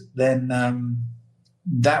case, then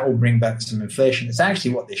that will bring back some inflation. It's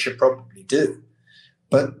actually what they should probably do.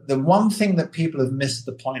 But the one thing that people have missed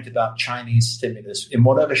the point about Chinese stimulus, in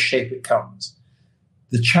whatever shape it comes,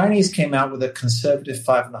 the Chinese came out with a conservative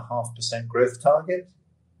 5.5% growth target,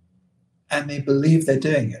 and they believe they're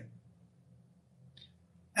doing it.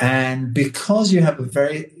 And because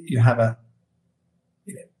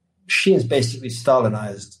Xi has basically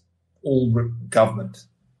Stalinized all government.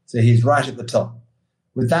 So he's right at the top.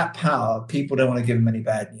 With that power, people don't want to give him any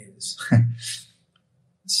bad news.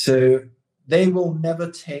 So they will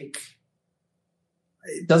never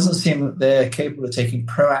it doesn't seem that they're capable of taking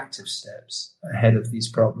proactive steps ahead of these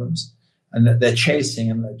problems, and that they're chasing,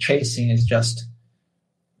 and the chasing is just,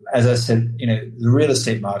 as I said, the real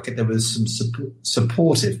estate market, there was some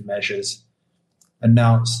supportive measures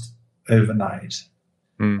announced overnight.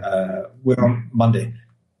 We're on Monday.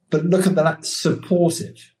 But look at that,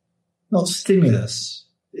 supportive, not stimulus,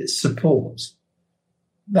 it's support.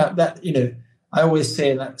 I always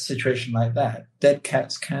say in that situation like that, dead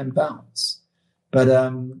cats can bounce. But,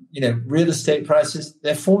 real estate prices,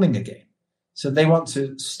 they're falling again. So they want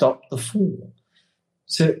to stop the fall.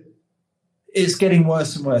 So it's getting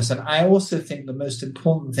worse and worse. And I also think the most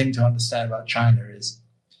important thing to understand about China is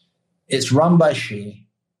it's run by Xi.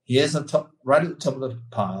 He is right at the top of the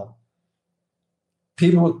pile.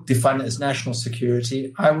 People would define it as national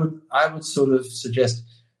security. I would sort of suggest,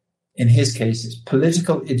 in his case, it's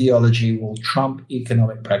political ideology will trump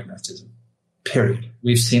economic pragmatism. Period.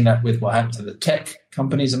 We've seen that with what happened to the tech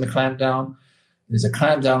companies and the clampdown. There's a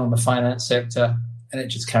clampdown on the finance sector, and it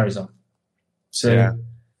just carries on. So,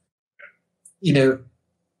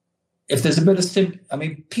 if there's a bit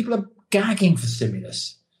of people are gagging for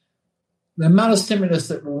stimulus. The amount of stimulus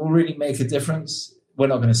that will really make a difference, we're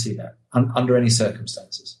not going to see that under any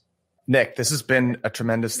circumstances. Nick, this has been a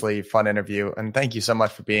tremendously fun interview, and thank you so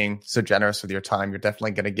much for being so generous with your time. You're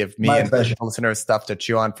definitely going to give me and the listeners stuff to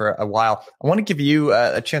chew on for a while. I want to give you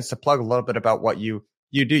a chance to plug a little bit about what you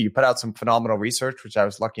do. You put out some phenomenal research, which I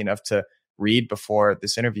was lucky enough to read before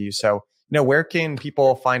this interview. So, where can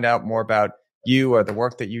people find out more about you or the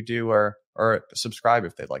work that you do, or subscribe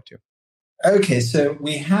if they'd like to? Okay, so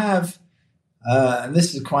we have, and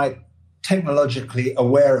this is quite technologically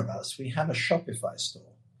aware of us, we have a Shopify store.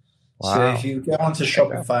 Wow. So if you go onto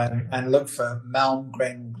Shopify and look for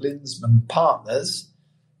Malmgren Glinsman Partners,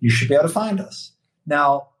 you should be able to find us.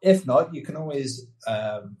 Now, if not, you can always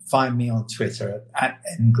find me on Twitter at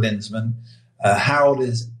 @nglinsman. Harold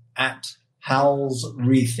is at Howl's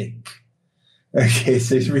Rethink. Okay,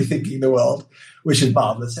 so he's rethinking the world, which is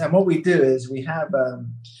marvelous. And what we do is we have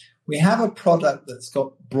a product that's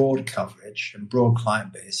got broad coverage and broad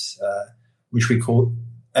client base, which we call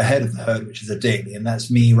Ahead of the Herd, which is a daily, and that's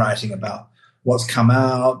me writing about what's come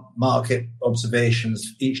out, market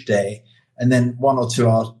observations each day, and then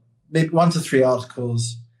maybe 1 to 3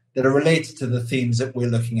 articles that are related to the themes that we're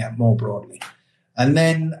looking at more broadly. And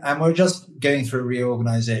we're just going through a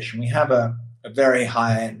reorganization. We have a very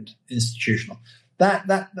high-end institutional.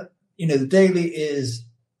 The daily is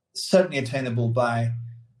certainly attainable by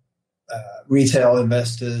retail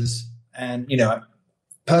investors, and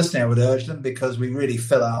personally, I would urge them because we really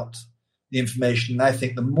fill out the information. And I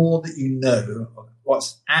think the more that you know of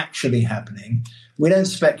what's actually happening, we don't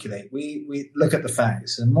speculate. We look at the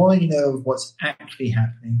facts. The more you know of what's actually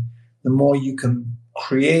happening, the more you can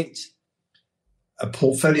create a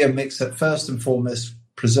portfolio mix that first and foremost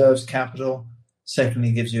preserves capital.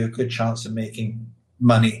 Secondly, gives you a good chance of making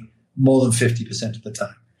money more than 50% of the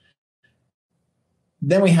time.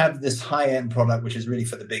 Then we have this high-end product, which is really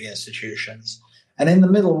for the big institutions. And in the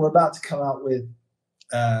middle, we're about to come out with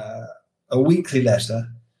a weekly letter,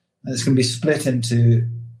 and it's going to be split into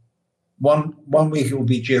one week. It will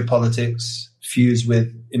be geopolitics fused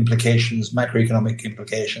with implications, macroeconomic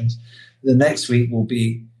implications. The next week will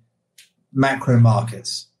be macro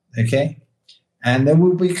markets, okay? And then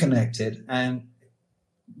we'll be connected, and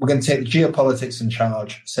we're going to take the geopolitics in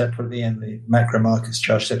charge separately and the macro markets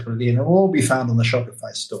charge separately, and it will all be found on the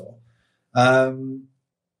Shopify store.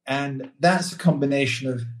 And that's a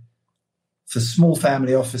combination of, for small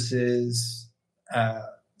family offices,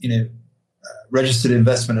 registered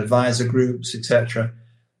investment advisor groups, etc.,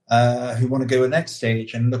 who want to go to the next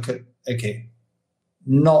stage and look at,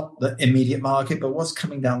 not the immediate market, but what's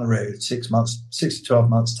coming down the road, 6 to 12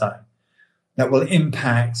 months time, that will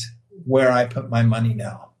impact where I put my money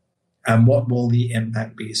now, and what will the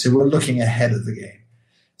impact be. So we're looking ahead of the game.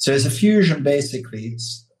 So it's a fusion, basically.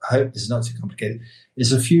 I hope this is not too complicated.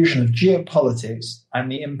 It's a fusion of geopolitics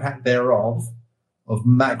and the impact thereof of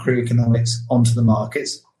macroeconomics onto the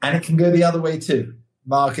markets. And it can go the other way too.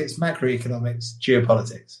 Markets, macroeconomics,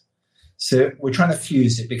 geopolitics. So we're trying to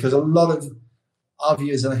fuse it because a lot of our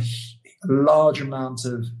views and a large amount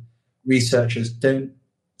of researchers don't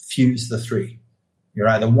fuse the three. You're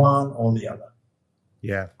either one or the other.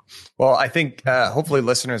 Yeah. Well, I think hopefully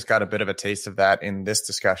listeners got a bit of a taste of that in this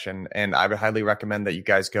discussion, and I would highly recommend that you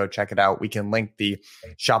guys go check it out. We can link the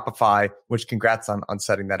Shopify, which congrats on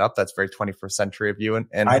setting that up. That's very 21st century of you and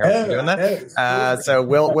doing that. So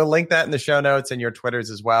we'll link that in the show notes and your Twitters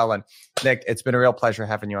as well. And Nick, it's been a real pleasure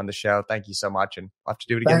having you on the show. Thank you so much, and we'll have to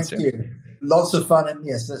do it again soon. Thank you. Lots of fun, and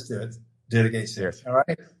yes, let's do it. Do it again soon. Cheers. All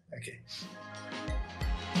right. Okay.